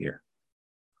stuff here.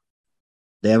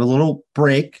 They have a little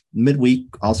break midweek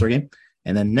All-Star Game,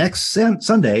 and then next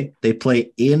Sunday they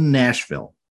play in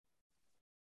Nashville.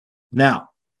 Now,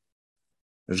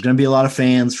 there's going to be a lot of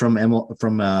fans from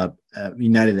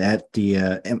United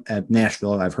at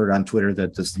Nashville. I've heard on Twitter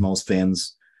that there's the most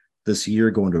fans this year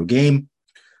going to a game.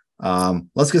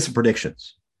 Let's get some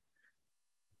predictions.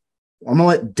 I'm going to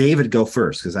let David go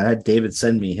first, because I had David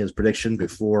send me his prediction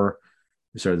before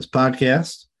we started this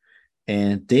podcast.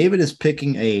 And David is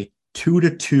picking a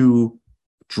 2-2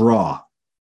 draw.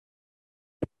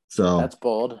 So that's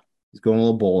bold. He's going a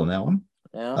little bold on that one.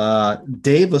 Yeah.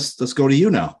 Dave, let's go to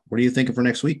you now. What are you thinking for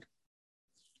next week?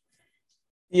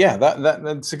 Yeah,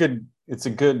 that's a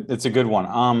good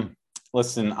one.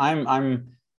 Listen,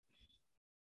 I'm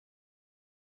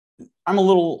a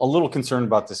little concerned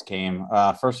about this game.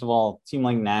 First of all, a team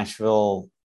like Nashville,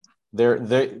 they're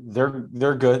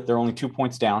good. They're only 2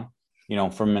 points down,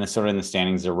 from Minnesota in the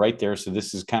standings. They're right there. So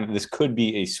this could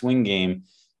be a swing game,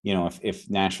 if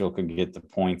Nashville could get the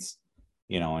points,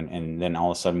 and then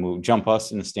all of a sudden jump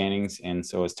us in the standings. And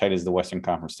so as tight as the Western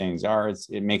Conference standings are,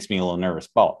 it makes me a little nervous.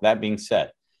 But that being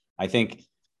said, I think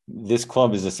this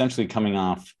club is essentially going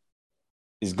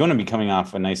to be coming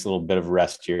off a nice little bit of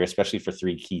rest here, especially for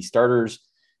three key starters,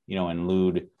 and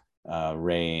Lod,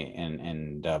 Ray,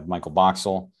 and Michael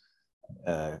Boxall.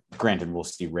 Granted, we'll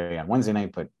see Ray on Wednesday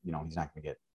night, but he's not going to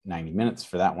get 90 minutes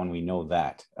for that one. We know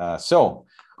that. So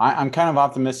I'm kind of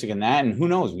optimistic in that. And who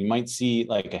knows, we might see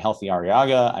like a healthy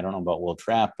Arriaga. I don't know about Will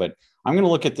Trapp, but I'm going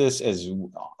to look at this as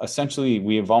essentially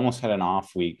we have almost had an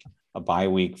off week, a bye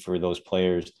week for those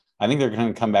players. I think they're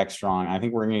going to come back strong. I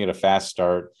think we're going to get a fast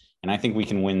start, and I think we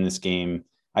can win this game.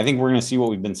 I think we're going to see what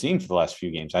we've been seeing for the last few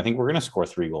games. I think we're going to score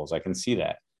 3 goals. I can see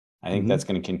that. I think that's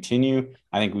going to continue.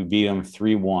 I think we beat them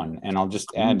 3-1. And I'll just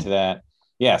add to that.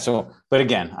 Yeah. So, but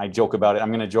again, I joke about it. I'm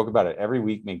going to joke about it every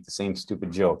week, make the same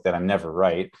stupid joke that I'm never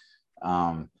right.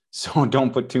 So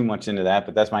don't put too much into that,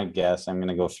 but that's my guess. I'm going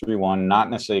to go 3-1, not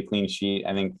necessarily a clean sheet.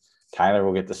 I think Tyler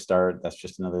will get the start. That's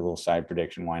just another little side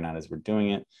prediction. Why not, as we're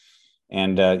doing it?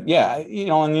 And and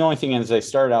the only thing is I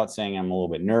started out saying I'm a little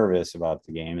bit nervous about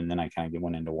the game, and then I kind of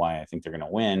went into why I think they're going to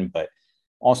win. But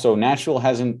also Nashville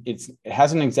hasn't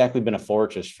exactly been a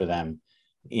fortress for them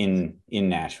in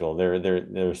Nashville. They're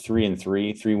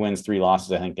 3-3, 3 wins, 3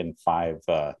 losses, I think, in 5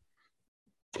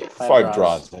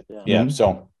 draws. Yeah.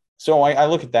 So I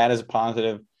look at that as a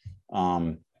positive.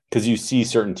 Because you see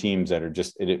certain teams that are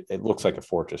just it looks like a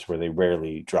fortress where they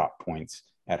rarely drop points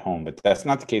at home, but that's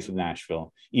not the case with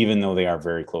Nashville, even though they are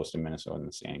very close to Minnesota in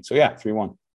the standings. So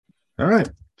 3-1. All right,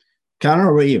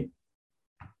 Connor, what about you?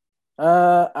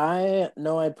 I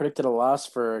know I predicted a loss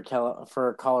for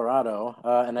Colorado,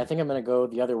 and I think I'm going to go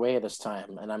the other way this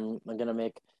time, and I'm going to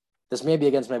make this maybe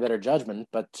against my better judgment,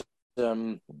 but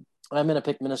I'm going to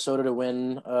pick Minnesota to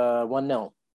win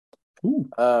 1-0.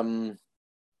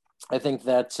 I think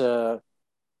that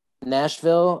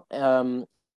Nashville,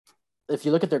 if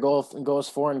you look at their goals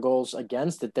for and goals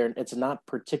against, it's not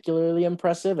particularly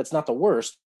impressive. It's not the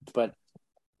worst, but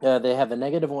they have a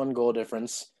 -1 goal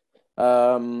difference.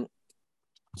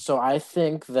 So I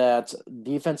think that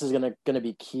defense is gonna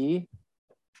be key,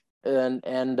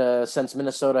 and since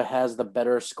Minnesota has the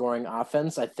better scoring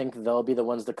offense, I think they'll be the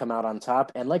ones that come out on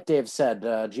top. And like Dave said,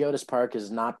 Geodis Park has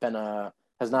not been a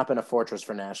fortress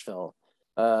for Nashville.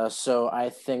 So I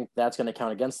think that's going to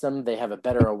count against them. They have a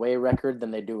better away record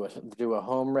than they do a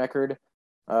home record.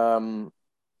 And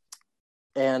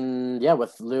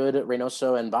with Lud,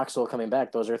 Reynoso, and Boxall coming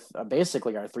back, those are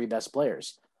basically our 3 best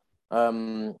players.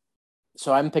 So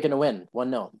I'm picking a win,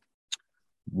 1-0.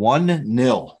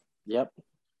 1-0. Yep.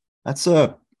 That's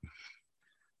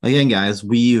again, guys,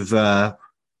 I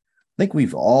think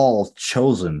we've all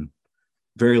chosen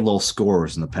very low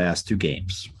scores in the past 2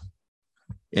 games.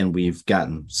 And we've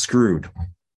gotten screwed.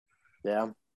 Yeah.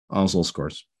 On those low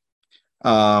scores.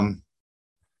 Man,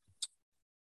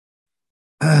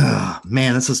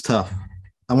 this is tough.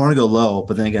 I want to go low,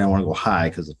 but then again, I want to go high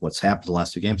because of what's happened the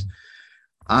last 2 games.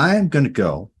 I'm going to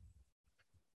go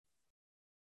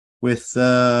with,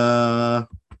 I'm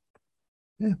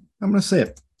going to say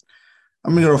it.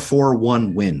 I'm going to go to a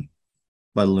 4-1 win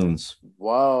by the Loons.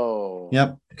 Whoa.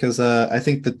 Yep, because I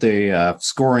think that the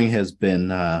scoring has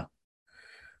been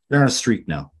they're on a streak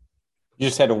now. You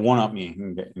just had to one-up me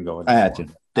and go with I had to.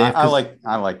 Dave, I like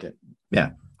it. Yeah,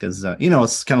 because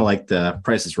it's kind of like the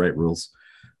Price is Right rules.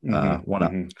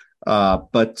 One-up.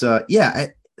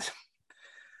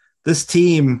 This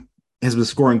team has been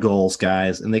scoring goals,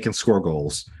 guys, and they can score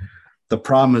goals. The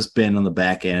problem has been on the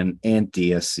back end and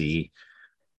DSC.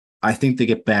 I think they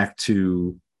get back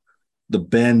to the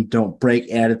bend, don't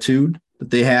break attitude that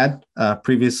they had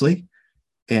previously.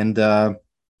 And I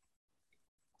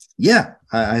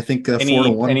think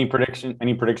 4-1. Any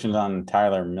predictions on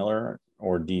Tyler Miller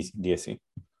or DSC?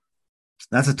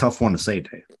 That's a tough one to say,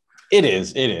 Dave. It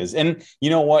is. And you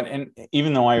know what? And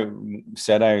even though I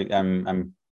said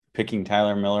I'm picking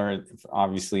Tyler Miller,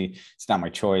 obviously it's not my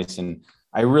choice. And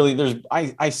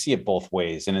I see it both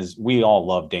ways. And as we all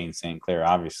love Dane St. Clair,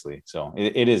 obviously. So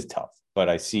it is tough, but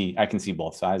I can see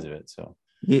both sides of it. So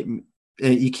you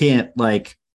can't I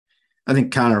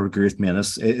think Connor would agree with me on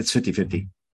this. It's 50-50.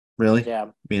 Really? Yeah. I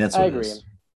mean, that's what I agree. Is.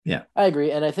 Yeah. I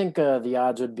agree. And I think the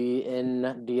odds would be in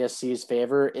DSC's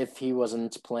favor if he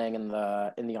wasn't playing in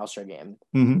the All-Star game.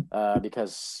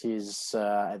 Because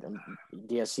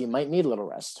DSC might need a little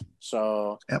rest.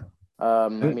 So I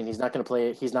mean, he's not going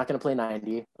to play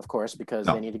 90, of course, because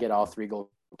they need to get all 3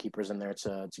 goalkeepers in there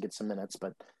to get some minutes.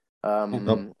 But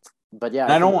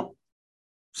yeah. I don't want.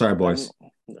 Sorry, boys.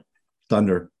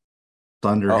 Thunder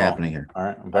happening here. All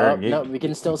right. No, we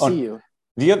can still see you.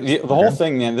 The whole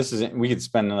thing, man, we could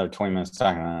spend another 20 minutes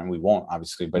talking on it, and we won't,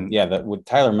 obviously. But with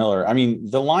Tyler Miller, I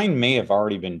mean, the line may have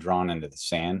already been drawn into the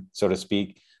sand, so to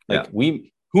speak. Who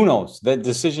knows? That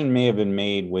decision may have been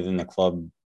made within the club,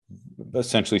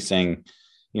 essentially saying,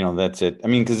 that's it. I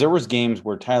mean, because there was games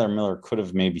where Tyler Miller could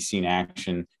have maybe seen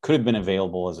action, could have been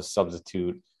available as a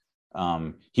substitute.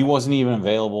 He wasn't even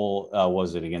available.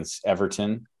 Was it against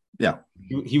Everton? Yeah.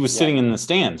 He was sitting in the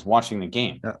stands watching the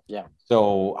game. Yeah.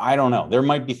 So I don't know. There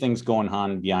might be things going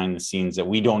on behind the scenes that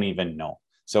we don't even know.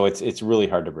 So it's really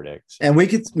hard to predict. And we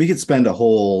could spend a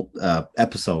whole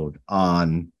episode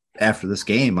on after this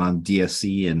game on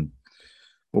DSC and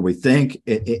what we think.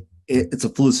 It's a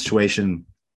fluid situation.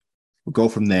 We'll go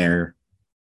from there.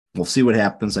 We'll see what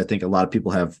happens. I think a lot of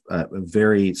people have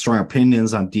very strong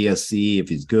opinions on DSC, if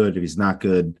he's good, if he's not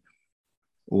good,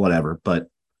 whatever. But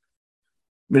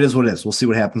it is what it is. We'll see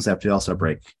what happens after the All-Star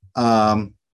break. Connor,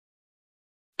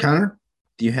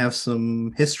 do you have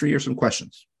some history or some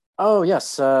questions? Oh,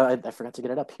 yes. I forgot to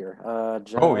get it up here.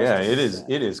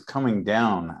 It is coming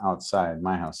down outside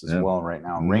my house as well right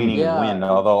now. Raining and wind,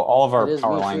 although all of our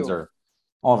power lines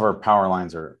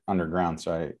are underground,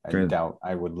 so I doubt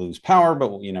I would lose power,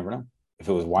 but you never know if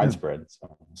it was widespread.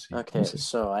 So we'll see. Okay,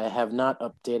 so I have not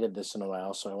updated this in a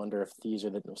while, so I wonder if these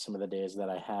are some of the days that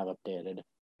I have updated.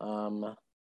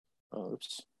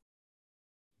 Oops.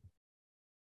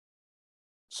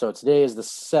 So today is the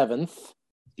 7th.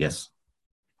 Yes.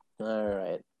 All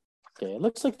right. Okay, it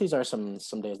looks like these are some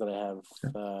days that I have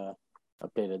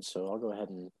updated, so I'll go ahead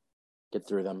and get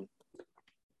through them.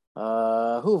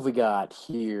 Who have we got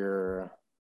here?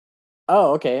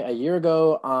 Oh, okay. A year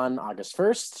ago on August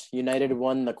 1st, United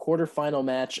won the quarterfinal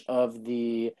match of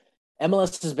the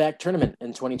MLS is Back tournament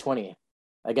in 2020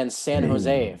 against San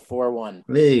Jose 4-1.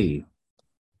 Hey.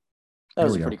 That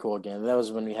was a pretty cool game. That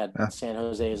was when we had San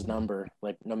Jose's number,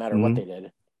 like no matter what they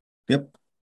did. Yep.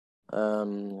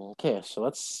 Okay, so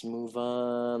let's move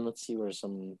on. Let's see what are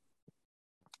some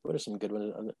good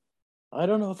ones. I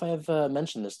don't know if I've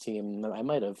mentioned this team. I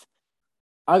might have.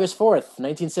 August 4th,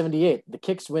 1978. The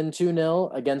Kicks win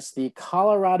 2-0 against the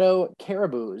Colorado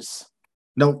Caribous.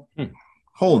 No.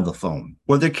 Hold the phone.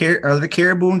 Are there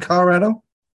Caribou in Colorado?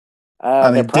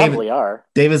 They probably are.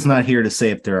 David's not here to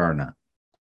say if there are not.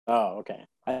 Oh, okay.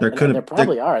 There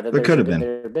probably are. There could have been.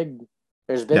 They're big.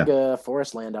 There's big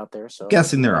forest land out there. So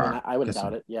guessing there are. I wouldn't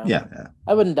doubt it. Yeah. Yeah.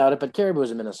 I wouldn't doubt it, but caribou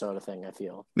is a Minnesota thing, I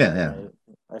feel. Yeah.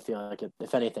 I feel like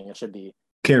if anything, it should be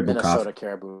Caribou Minnesota coffee.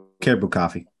 Caribou. Caribou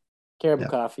coffee. Caribou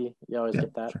coffee. You always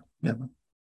get that. Sure. Yeah.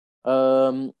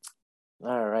 All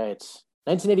right.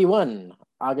 1981,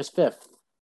 August 5th.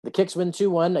 The Kicks win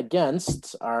 2-1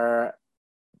 against our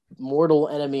mortal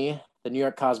enemy, the New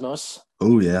York Cosmos.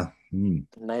 Oh, yeah.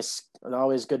 Nice.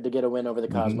 Always good to get a win over the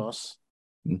Cosmos.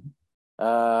 Mm-hmm.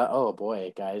 Oh,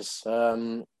 boy, guys.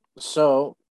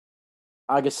 So,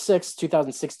 August 6th,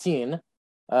 2016,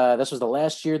 this was the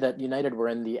last year that United were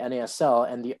in the NASL,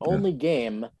 and the only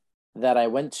game that I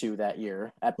went to that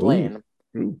year at Blaine,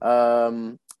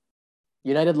 United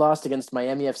lost against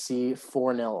Miami FC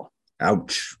 4-0.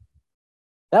 Ouch.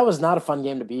 That was not a fun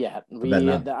game to be at.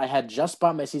 I had just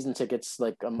bought my season tickets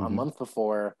like a month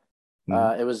before.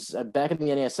 It was back in the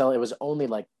NASL. It was only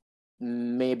like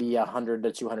maybe $100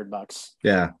 to $200.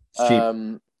 Yeah, it's cheap.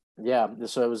 Yeah,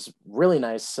 so it was really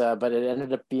nice, but it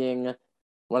ended up being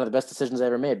one of the best decisions I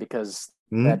ever made because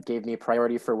that gave me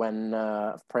priority for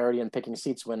priority in picking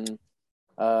seats when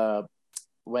Minnesota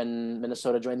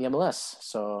joined the MLS.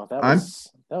 So that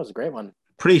was a great one.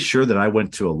 Pretty sure that I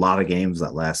went to a lot of games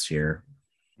that last year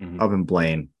up in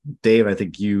Blaine. Dave, I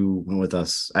think you went with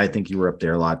us. I think you were up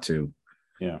there a lot too.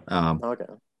 Yeah. Okay.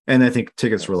 And I think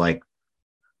tickets were like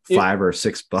 $5 or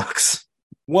 $6.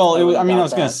 Well, I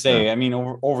was going to say,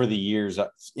 over the years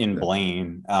in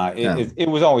Blaine, it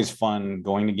was always fun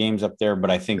going to games up there,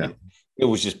 but I think it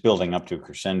was just building up to a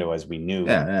crescendo as we knew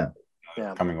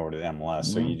coming over to the MLS.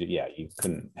 So you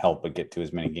couldn't help but get to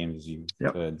as many games as you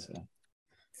could. So.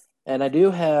 And I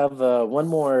do have one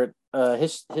more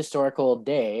historical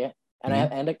day, and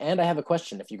I have a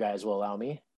question if you guys will allow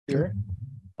me here.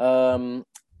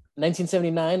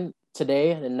 1979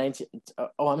 today in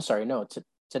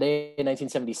today in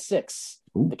 1976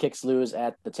 the Kicks lose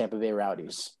at the Tampa Bay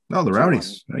Rowdies. Oh, the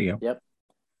Rowdies. There you go. Yep.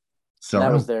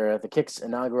 That was the Kicks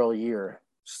inaugural year.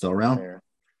 Still around.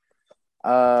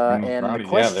 And the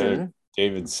question,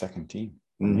 David's second team,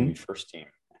 maybe first team.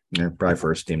 Yeah, probably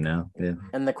first team now. Yeah.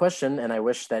 And the question, and I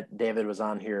wish that David was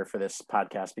on here for this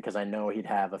podcast because I know he'd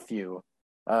have a few.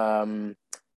 The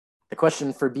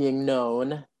question for being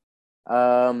known,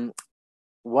 name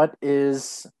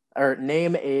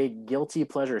a guilty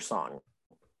pleasure song.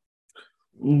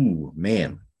 Ooh,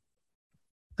 man.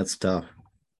 That's tough.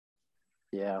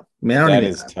 Yeah. That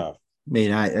is tough.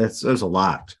 There's a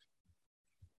lot.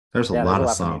 There's a lot of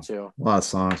songs. A lot of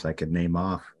songs I could name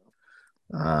off.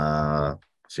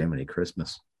 Jiminy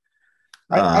Christmas.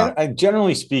 I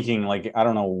generally speaking, like, I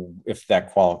don't know if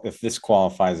this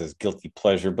qualifies as guilty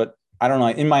pleasure, but I don't know.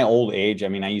 In my old age, I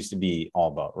used to be all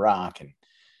about rock and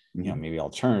you know, maybe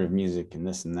alternative music and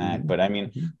this and that. Mhm. But I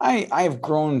mean, Mhm. I've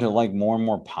grown to like more and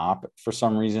more pop for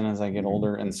some reason as I get Mhm.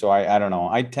 older. And so I don't know.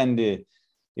 I tend to,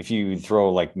 if you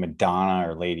throw like Madonna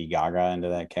or Lady Gaga into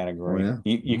that category, yeah.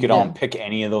 you could Yeah. all pick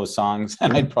any of those songs,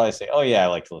 and I'd probably say, oh yeah, I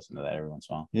like to listen to that every once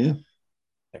in a while. Yeah.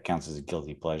 That counts as a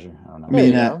guilty pleasure. I don't know. I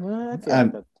mean, there you go. I feel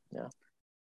like that. Yeah.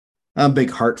 I'm a big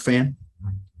Heart fan.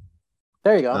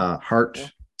 There you go. Heart. Yeah.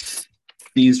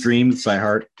 These Dreams by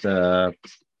Heart.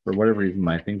 For whatever reason,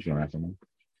 my things don't happen.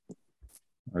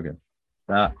 Okay.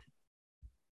 I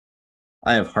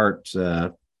have Heart.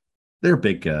 They're a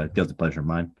big guilty pleasure of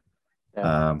mine.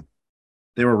 Yeah.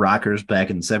 They were rockers back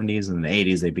in the 70s, and the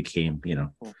 80s they became,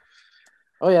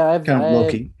 Oh yeah, kind of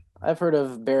low-key. I've heard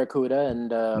of Barracuda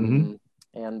and Mhm.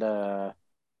 and a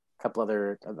couple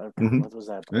other Mhm. what was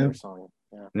that Yeah. other song?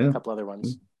 Yeah, Yeah. a couple other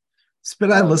ones.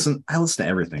 But I listen to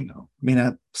everything though. I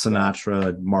mean,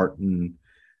 Sinatra, Martin.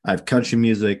 I have country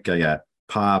music. I got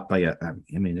pop. I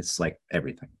mean, it's like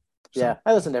everything. So, Yeah,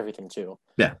 I listen to everything too.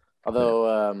 Yeah.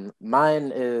 Although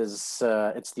mine is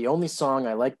it's the only song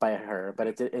I like by her, but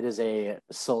it is a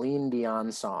Celine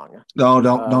Dion song. No,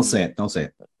 don't say it. Don't say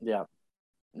it. Yeah.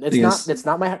 Because- It's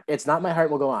not my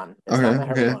heart will go on. It's not my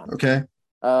heart will go on. Okay.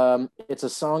 It's a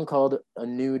song called A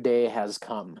New Day Has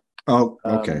Come. Oh,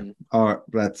 okay.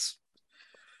 That's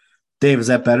Dave. Is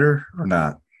that better or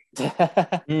not?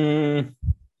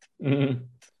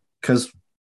 Because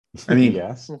I mean,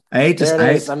 yes. I hate to.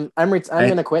 There it is. I'm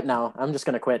gonna quit now. I'm just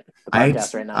gonna quit the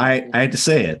podcast right now. I had to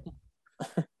say it.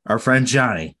 Our friend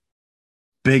Johnny,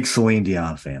 big Celine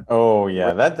Dion fan. Oh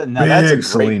yeah, that's a Big great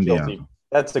Celine guilty. Dion.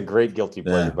 That's a great guilty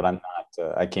pleasure, Yeah. but I'm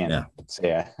not. I can't Yeah.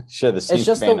 say I share the same. It's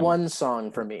just the fandom. one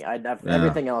song for me.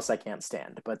 Everything else I can't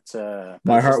stand, but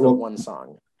My it's heart just will- the one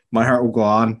song. My heart will go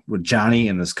on with Johnny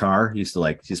in his car. He used to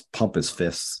like just pump his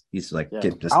fists. He used to like Yeah.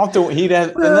 get just. I don't do. He'd have.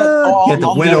 He had the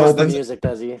I'll window never- The open. music,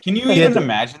 does he? Can you He had even to-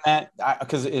 imagine that?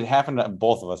 Because it happened to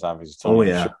both of us, obviously. Oh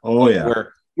Tony, I'm yeah. sure. Oh yeah.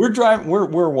 Where we're driving,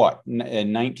 we're what,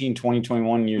 19, 20,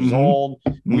 21 years Mhm. old.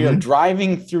 We are Mhm.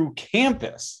 driving through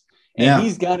campus, and Yeah.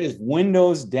 he's got his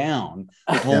windows down,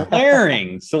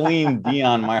 blaring Celine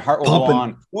Dion, My Heart Will Go Pumping-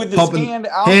 On, with his pumping- hand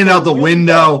Hand out the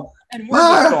window. And we're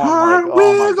just going like,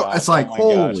 oh my gosh. It's like oh my gosh,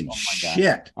 holy oh my gosh,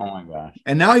 shit. Oh my gosh.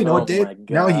 And now you know Oh what, Dave? my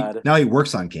Now God. he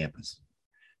works on campus.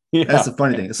 Yeah. That's the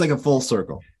funny thing. It's like a full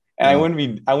circle. And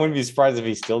Yeah. I wouldn't be surprised if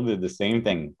he still did the same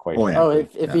thing quite Oh, yeah. Oh,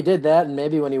 frankly. if he did that, and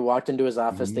maybe when he walked into his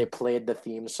office, Mhm. they played the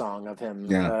theme song of him.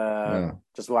 Yeah.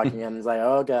 Just walking in, it's like,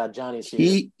 oh god, Johnny's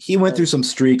here. He went through some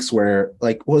streaks where,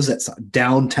 like, what was that song?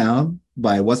 Downtown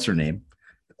by what's her name?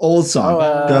 Old song.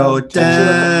 Go Petula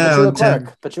downtown.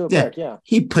 Clark, yeah.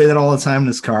 He played it all the time in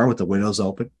his car with the windows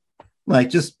open.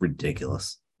 Like, just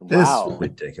ridiculous. Wow. It's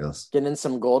ridiculous. Getting in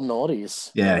some golden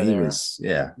oldies. Yeah, over he there. was.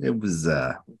 Yeah, it was.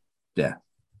 Yeah.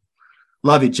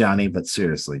 Love you, Johnny, but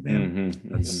seriously, man,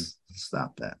 Mhm, let's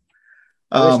stop that.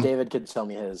 I wish David could tell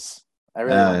me his. I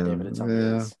really want David to tell me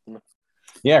yeah. his.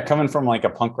 Yeah, coming from like a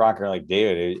punk rocker like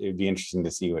David, it would be interesting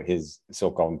to see what his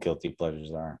so-called guilty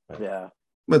pleasures are. But Yeah.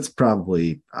 It's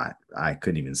probably I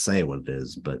couldn't even say what it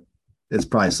is, but it's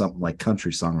probably something like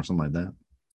country song or something like that.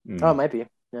 mm. Oh, it might be.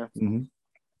 Yeah. Mhm.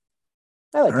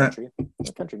 I like All right. country.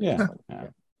 Country Yeah. music's fun. Yeah.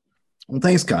 Well,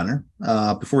 thanks, Connor.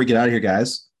 Before we get out of here,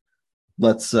 guys,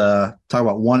 let's talk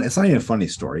about one. It's not even a funny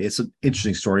story. It's an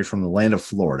interesting story from the land of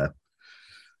Florida.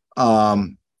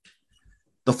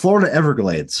 The Florida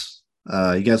Everglades.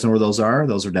 You guys know where those are?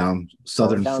 Those are down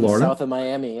southern Down Florida. south of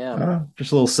Miami, yeah.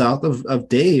 Just a little south of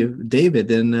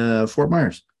David in Fort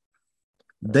Myers.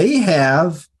 They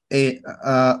have a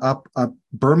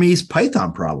Burmese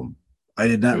python problem. I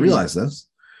did not realize this.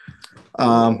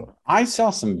 I saw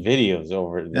some videos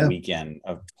over the Yeah. weekend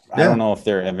of. I Yeah. don't know if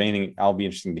they're of anything. I'll be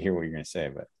interested to hear what you're going to say,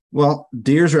 but Well,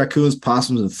 deers, raccoons,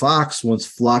 possums, and fox once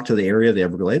flocked to the area of the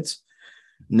Everglades.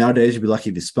 Nowadays, you'd be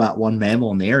lucky to spot one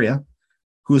mammal in the area.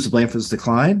 Who is to blame for this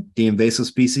decline? The invasive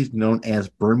species known as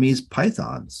Burmese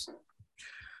pythons.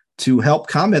 To help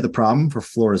combat the problem for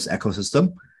Florida's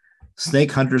ecosystem,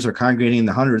 snake hunters are congregating in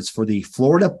the hundreds for the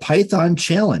Florida Python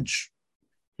Challenge,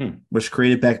 which was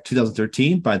created back in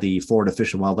 2013 by the Florida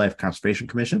Fish and Wildlife Conservation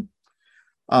Commission.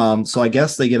 So I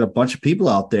guess they get a bunch of people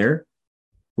out there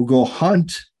who go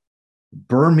hunt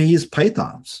Burmese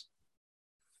pythons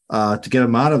to get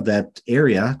them out of that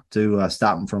area to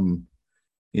stop them from,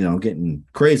 getting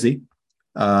crazy.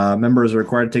 Members are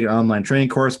required to take an online training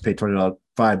course, pay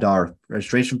 $25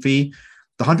 registration fee.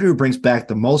 The hunter who brings back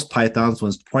the most pythons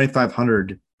wins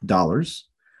 $2,500.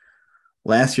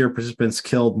 Last year, participants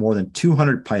killed more than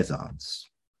 200 pythons.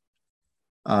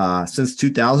 Since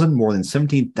 2000, more than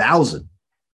 17,000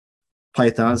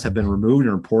 pythons have been removed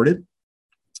and reported.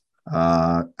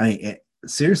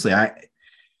 seriously,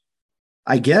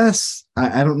 I guess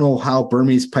I don't know how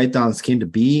Burmese pythons came to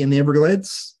be in the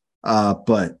Everglades,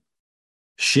 but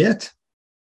shit.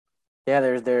 Yeah,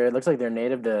 they're it looks like they're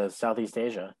native to Southeast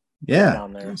Asia. Yeah.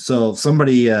 Down there. So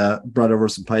somebody brought over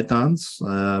some pythons,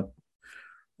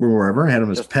 wherever, had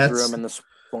them as Just pets, threw them in the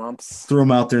swamps. threw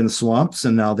them out there in the swamps,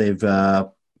 and now they've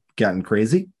gotten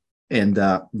crazy. And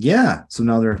so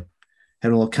now they're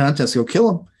having a little contest to go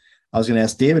kill them. I was going to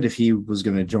ask David if he was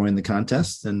going to join the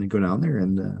contest and go down there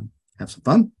and have some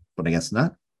fun, but I guess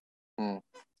not.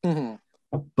 Mm-hmm.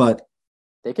 But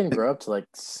they can grow up to like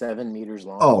 7 meters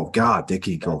long. Oh God, they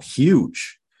can go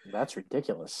huge. That's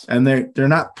ridiculous. And they're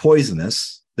not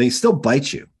poisonous. They still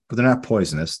bite you, but they're not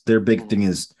poisonous. Their big thing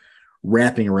is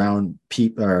wrapping around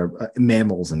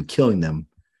mammals and killing them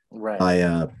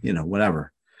by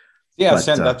whatever. Yeah,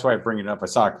 that's why I bring it up.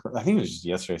 I think it was just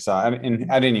yesterday.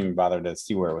 And I didn't even bother to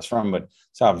see where it was from, but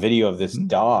saw a video of this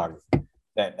dog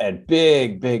that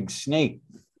big snake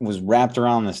was wrapped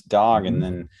around this dog, and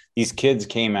then these kids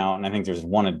came out, and I think there's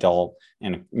one adult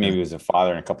and maybe it was a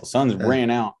father and a couple sons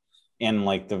ran out, and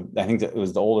I think that it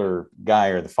was the older guy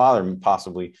or the father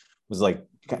possibly was like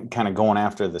kind of going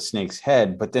after the snake's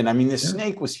head, but then this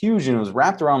snake was huge and it was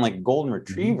wrapped around like a golden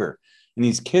retriever. And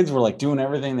these kids were like doing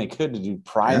everything they could to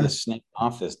pry the snake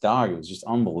off this dog. It was just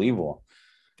unbelievable.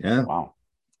 Yeah. Wow.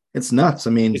 It's nuts.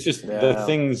 It's just the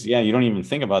things, you don't even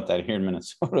think about that here in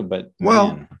Minnesota, but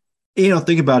you don't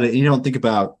think about it. You don't think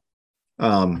about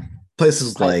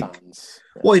places pythons.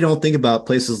 You don't think about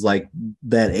places like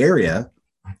that area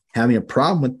having a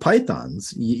problem with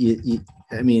pythons.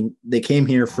 They came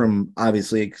here from,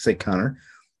 obviously, say Connor,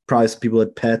 probably some people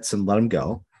had pets and let them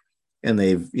go. And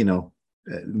they've,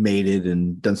 mated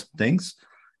and done some things,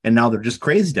 and now they're just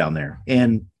crazy down there.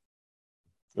 And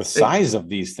the size of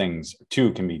these things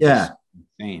too can be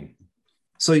insane.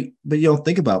 So, but you don't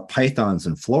think about pythons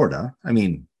in Florida.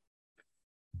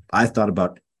 I thought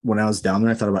about when I was down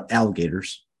there, I thought about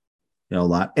alligators, a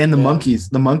lot, and the monkeys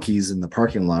in the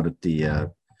parking lot at the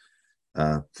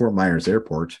Fort Myers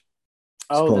Airport.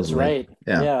 Oh, supposedly.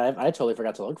 That's right. Yeah, I totally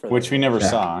forgot to look for that. Which we never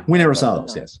saw. We never saw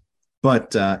those. Yes.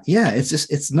 But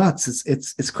it's nuts.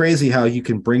 It's crazy how you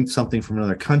can bring something from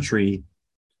another country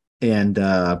and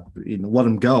let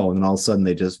them go, and then all of a sudden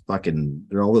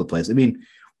they're all over the place.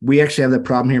 We actually have that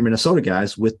problem here in Minnesota,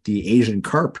 guys, with the Asian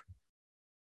carp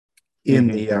in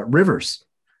the rivers.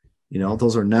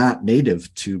 Those are not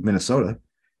native to Minnesota,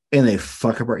 and they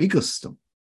fuck up our ecosystem.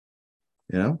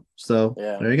 So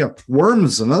there you go.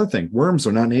 Worms, another thing. Worms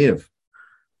are not native.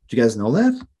 Do you guys know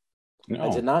that? No.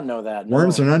 I did not know that. No.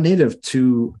 Worms are not native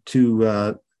to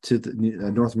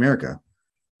North America,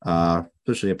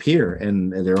 especially up here,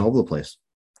 and they're all over the place.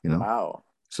 Wow.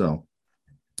 So,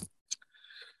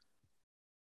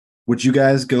 would you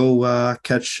guys go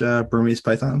catch Burmese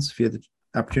pythons if you had the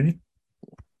opportunity?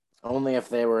 Only if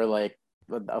they were like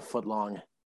a foot long.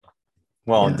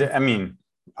 Well,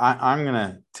 I'm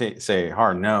gonna say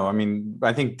hard no.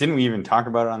 I think didn't we even talk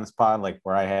about it on this pod, like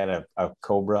where I had a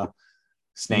cobra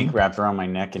snake wrapped around my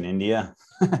neck in India?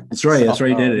 That's right. That's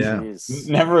right. You did it. Yeah. Geez.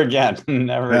 Never again.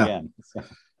 Again. So.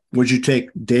 Would you take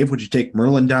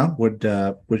Merlin down? Would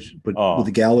the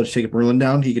Gallowitz take Merlin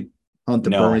down? He could hunt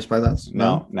the Burmese pythons?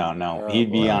 No.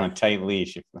 He'd be on a tight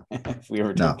leash if we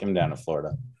ever took him down to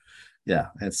Florida. Yeah,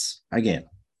 it's again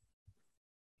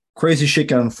crazy shit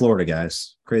down in Florida,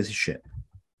 guys. Crazy shit.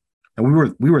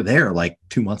 And we were there like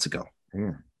 2 months ago.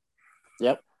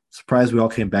 Yep. Surprised we all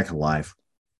came back alive.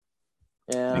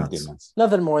 Yeah,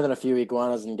 nothing more than a few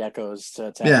iguanas and geckos to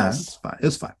attack us.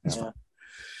 It's fine. It's fine.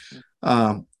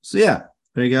 So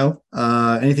there you go.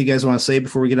 Anything you guys want to say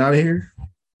before we get out of here?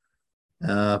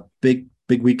 Big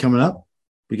week coming up.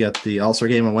 We got the All-Star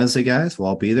game on Wednesday, guys. We'll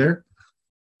all be there.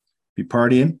 Be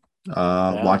partying,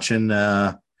 watching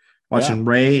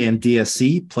Ray and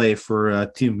DSC play for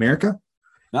Team America.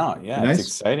 Nice.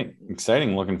 It's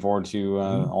exciting. Looking forward to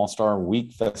All-Star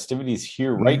Week festivities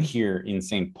right here in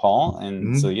St. Paul,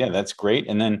 and so that's great.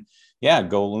 And then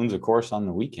go Loons, of course, on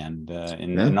the weekend,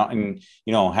 and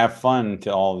have fun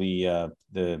to all the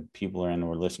people and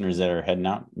or listeners that are heading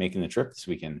out making the trip this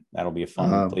weekend. That'll be a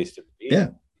fun place to be. Yeah.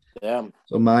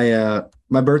 So my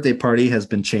birthday party has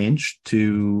been changed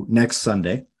to next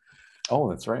Sunday. Oh,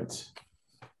 that's right.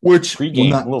 Which a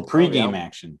little pregame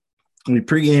action. We'll be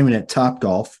pre-gaming at Top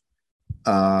Golf.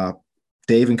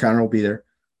 Dave and Connor will be there.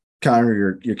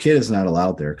 Connor, your kid is not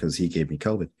allowed there because he gave me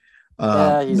COVID.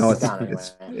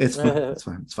 It's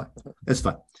fine.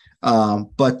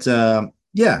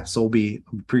 So we'll be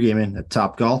pre-gaming at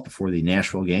Top Golf before the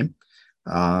Nashville game.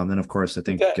 Then of course I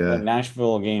think the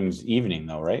Nashville game's evening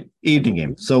though, right? Evening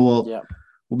game. So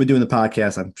we'll be doing the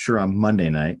podcast, I'm sure, on Monday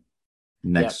night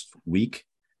next week.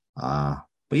 But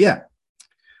yeah,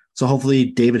 so hopefully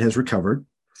David has recovered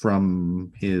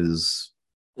from his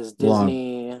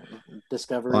Disney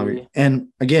discovery. And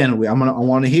again, I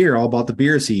want to hear all about the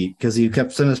beers because he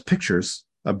kept sending us pictures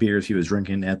of beers he was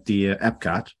drinking at the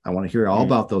Epcot. I want to hear all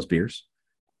about those beers.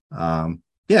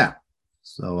 Yeah.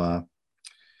 So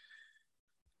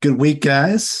good week,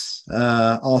 guys.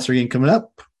 All-Star game coming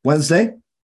up Wednesday.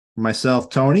 For myself,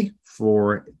 Tony,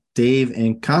 for Dave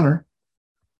and Connor.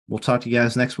 We'll talk to you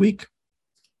guys next week.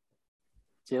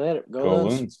 See you later. Go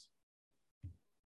Loons.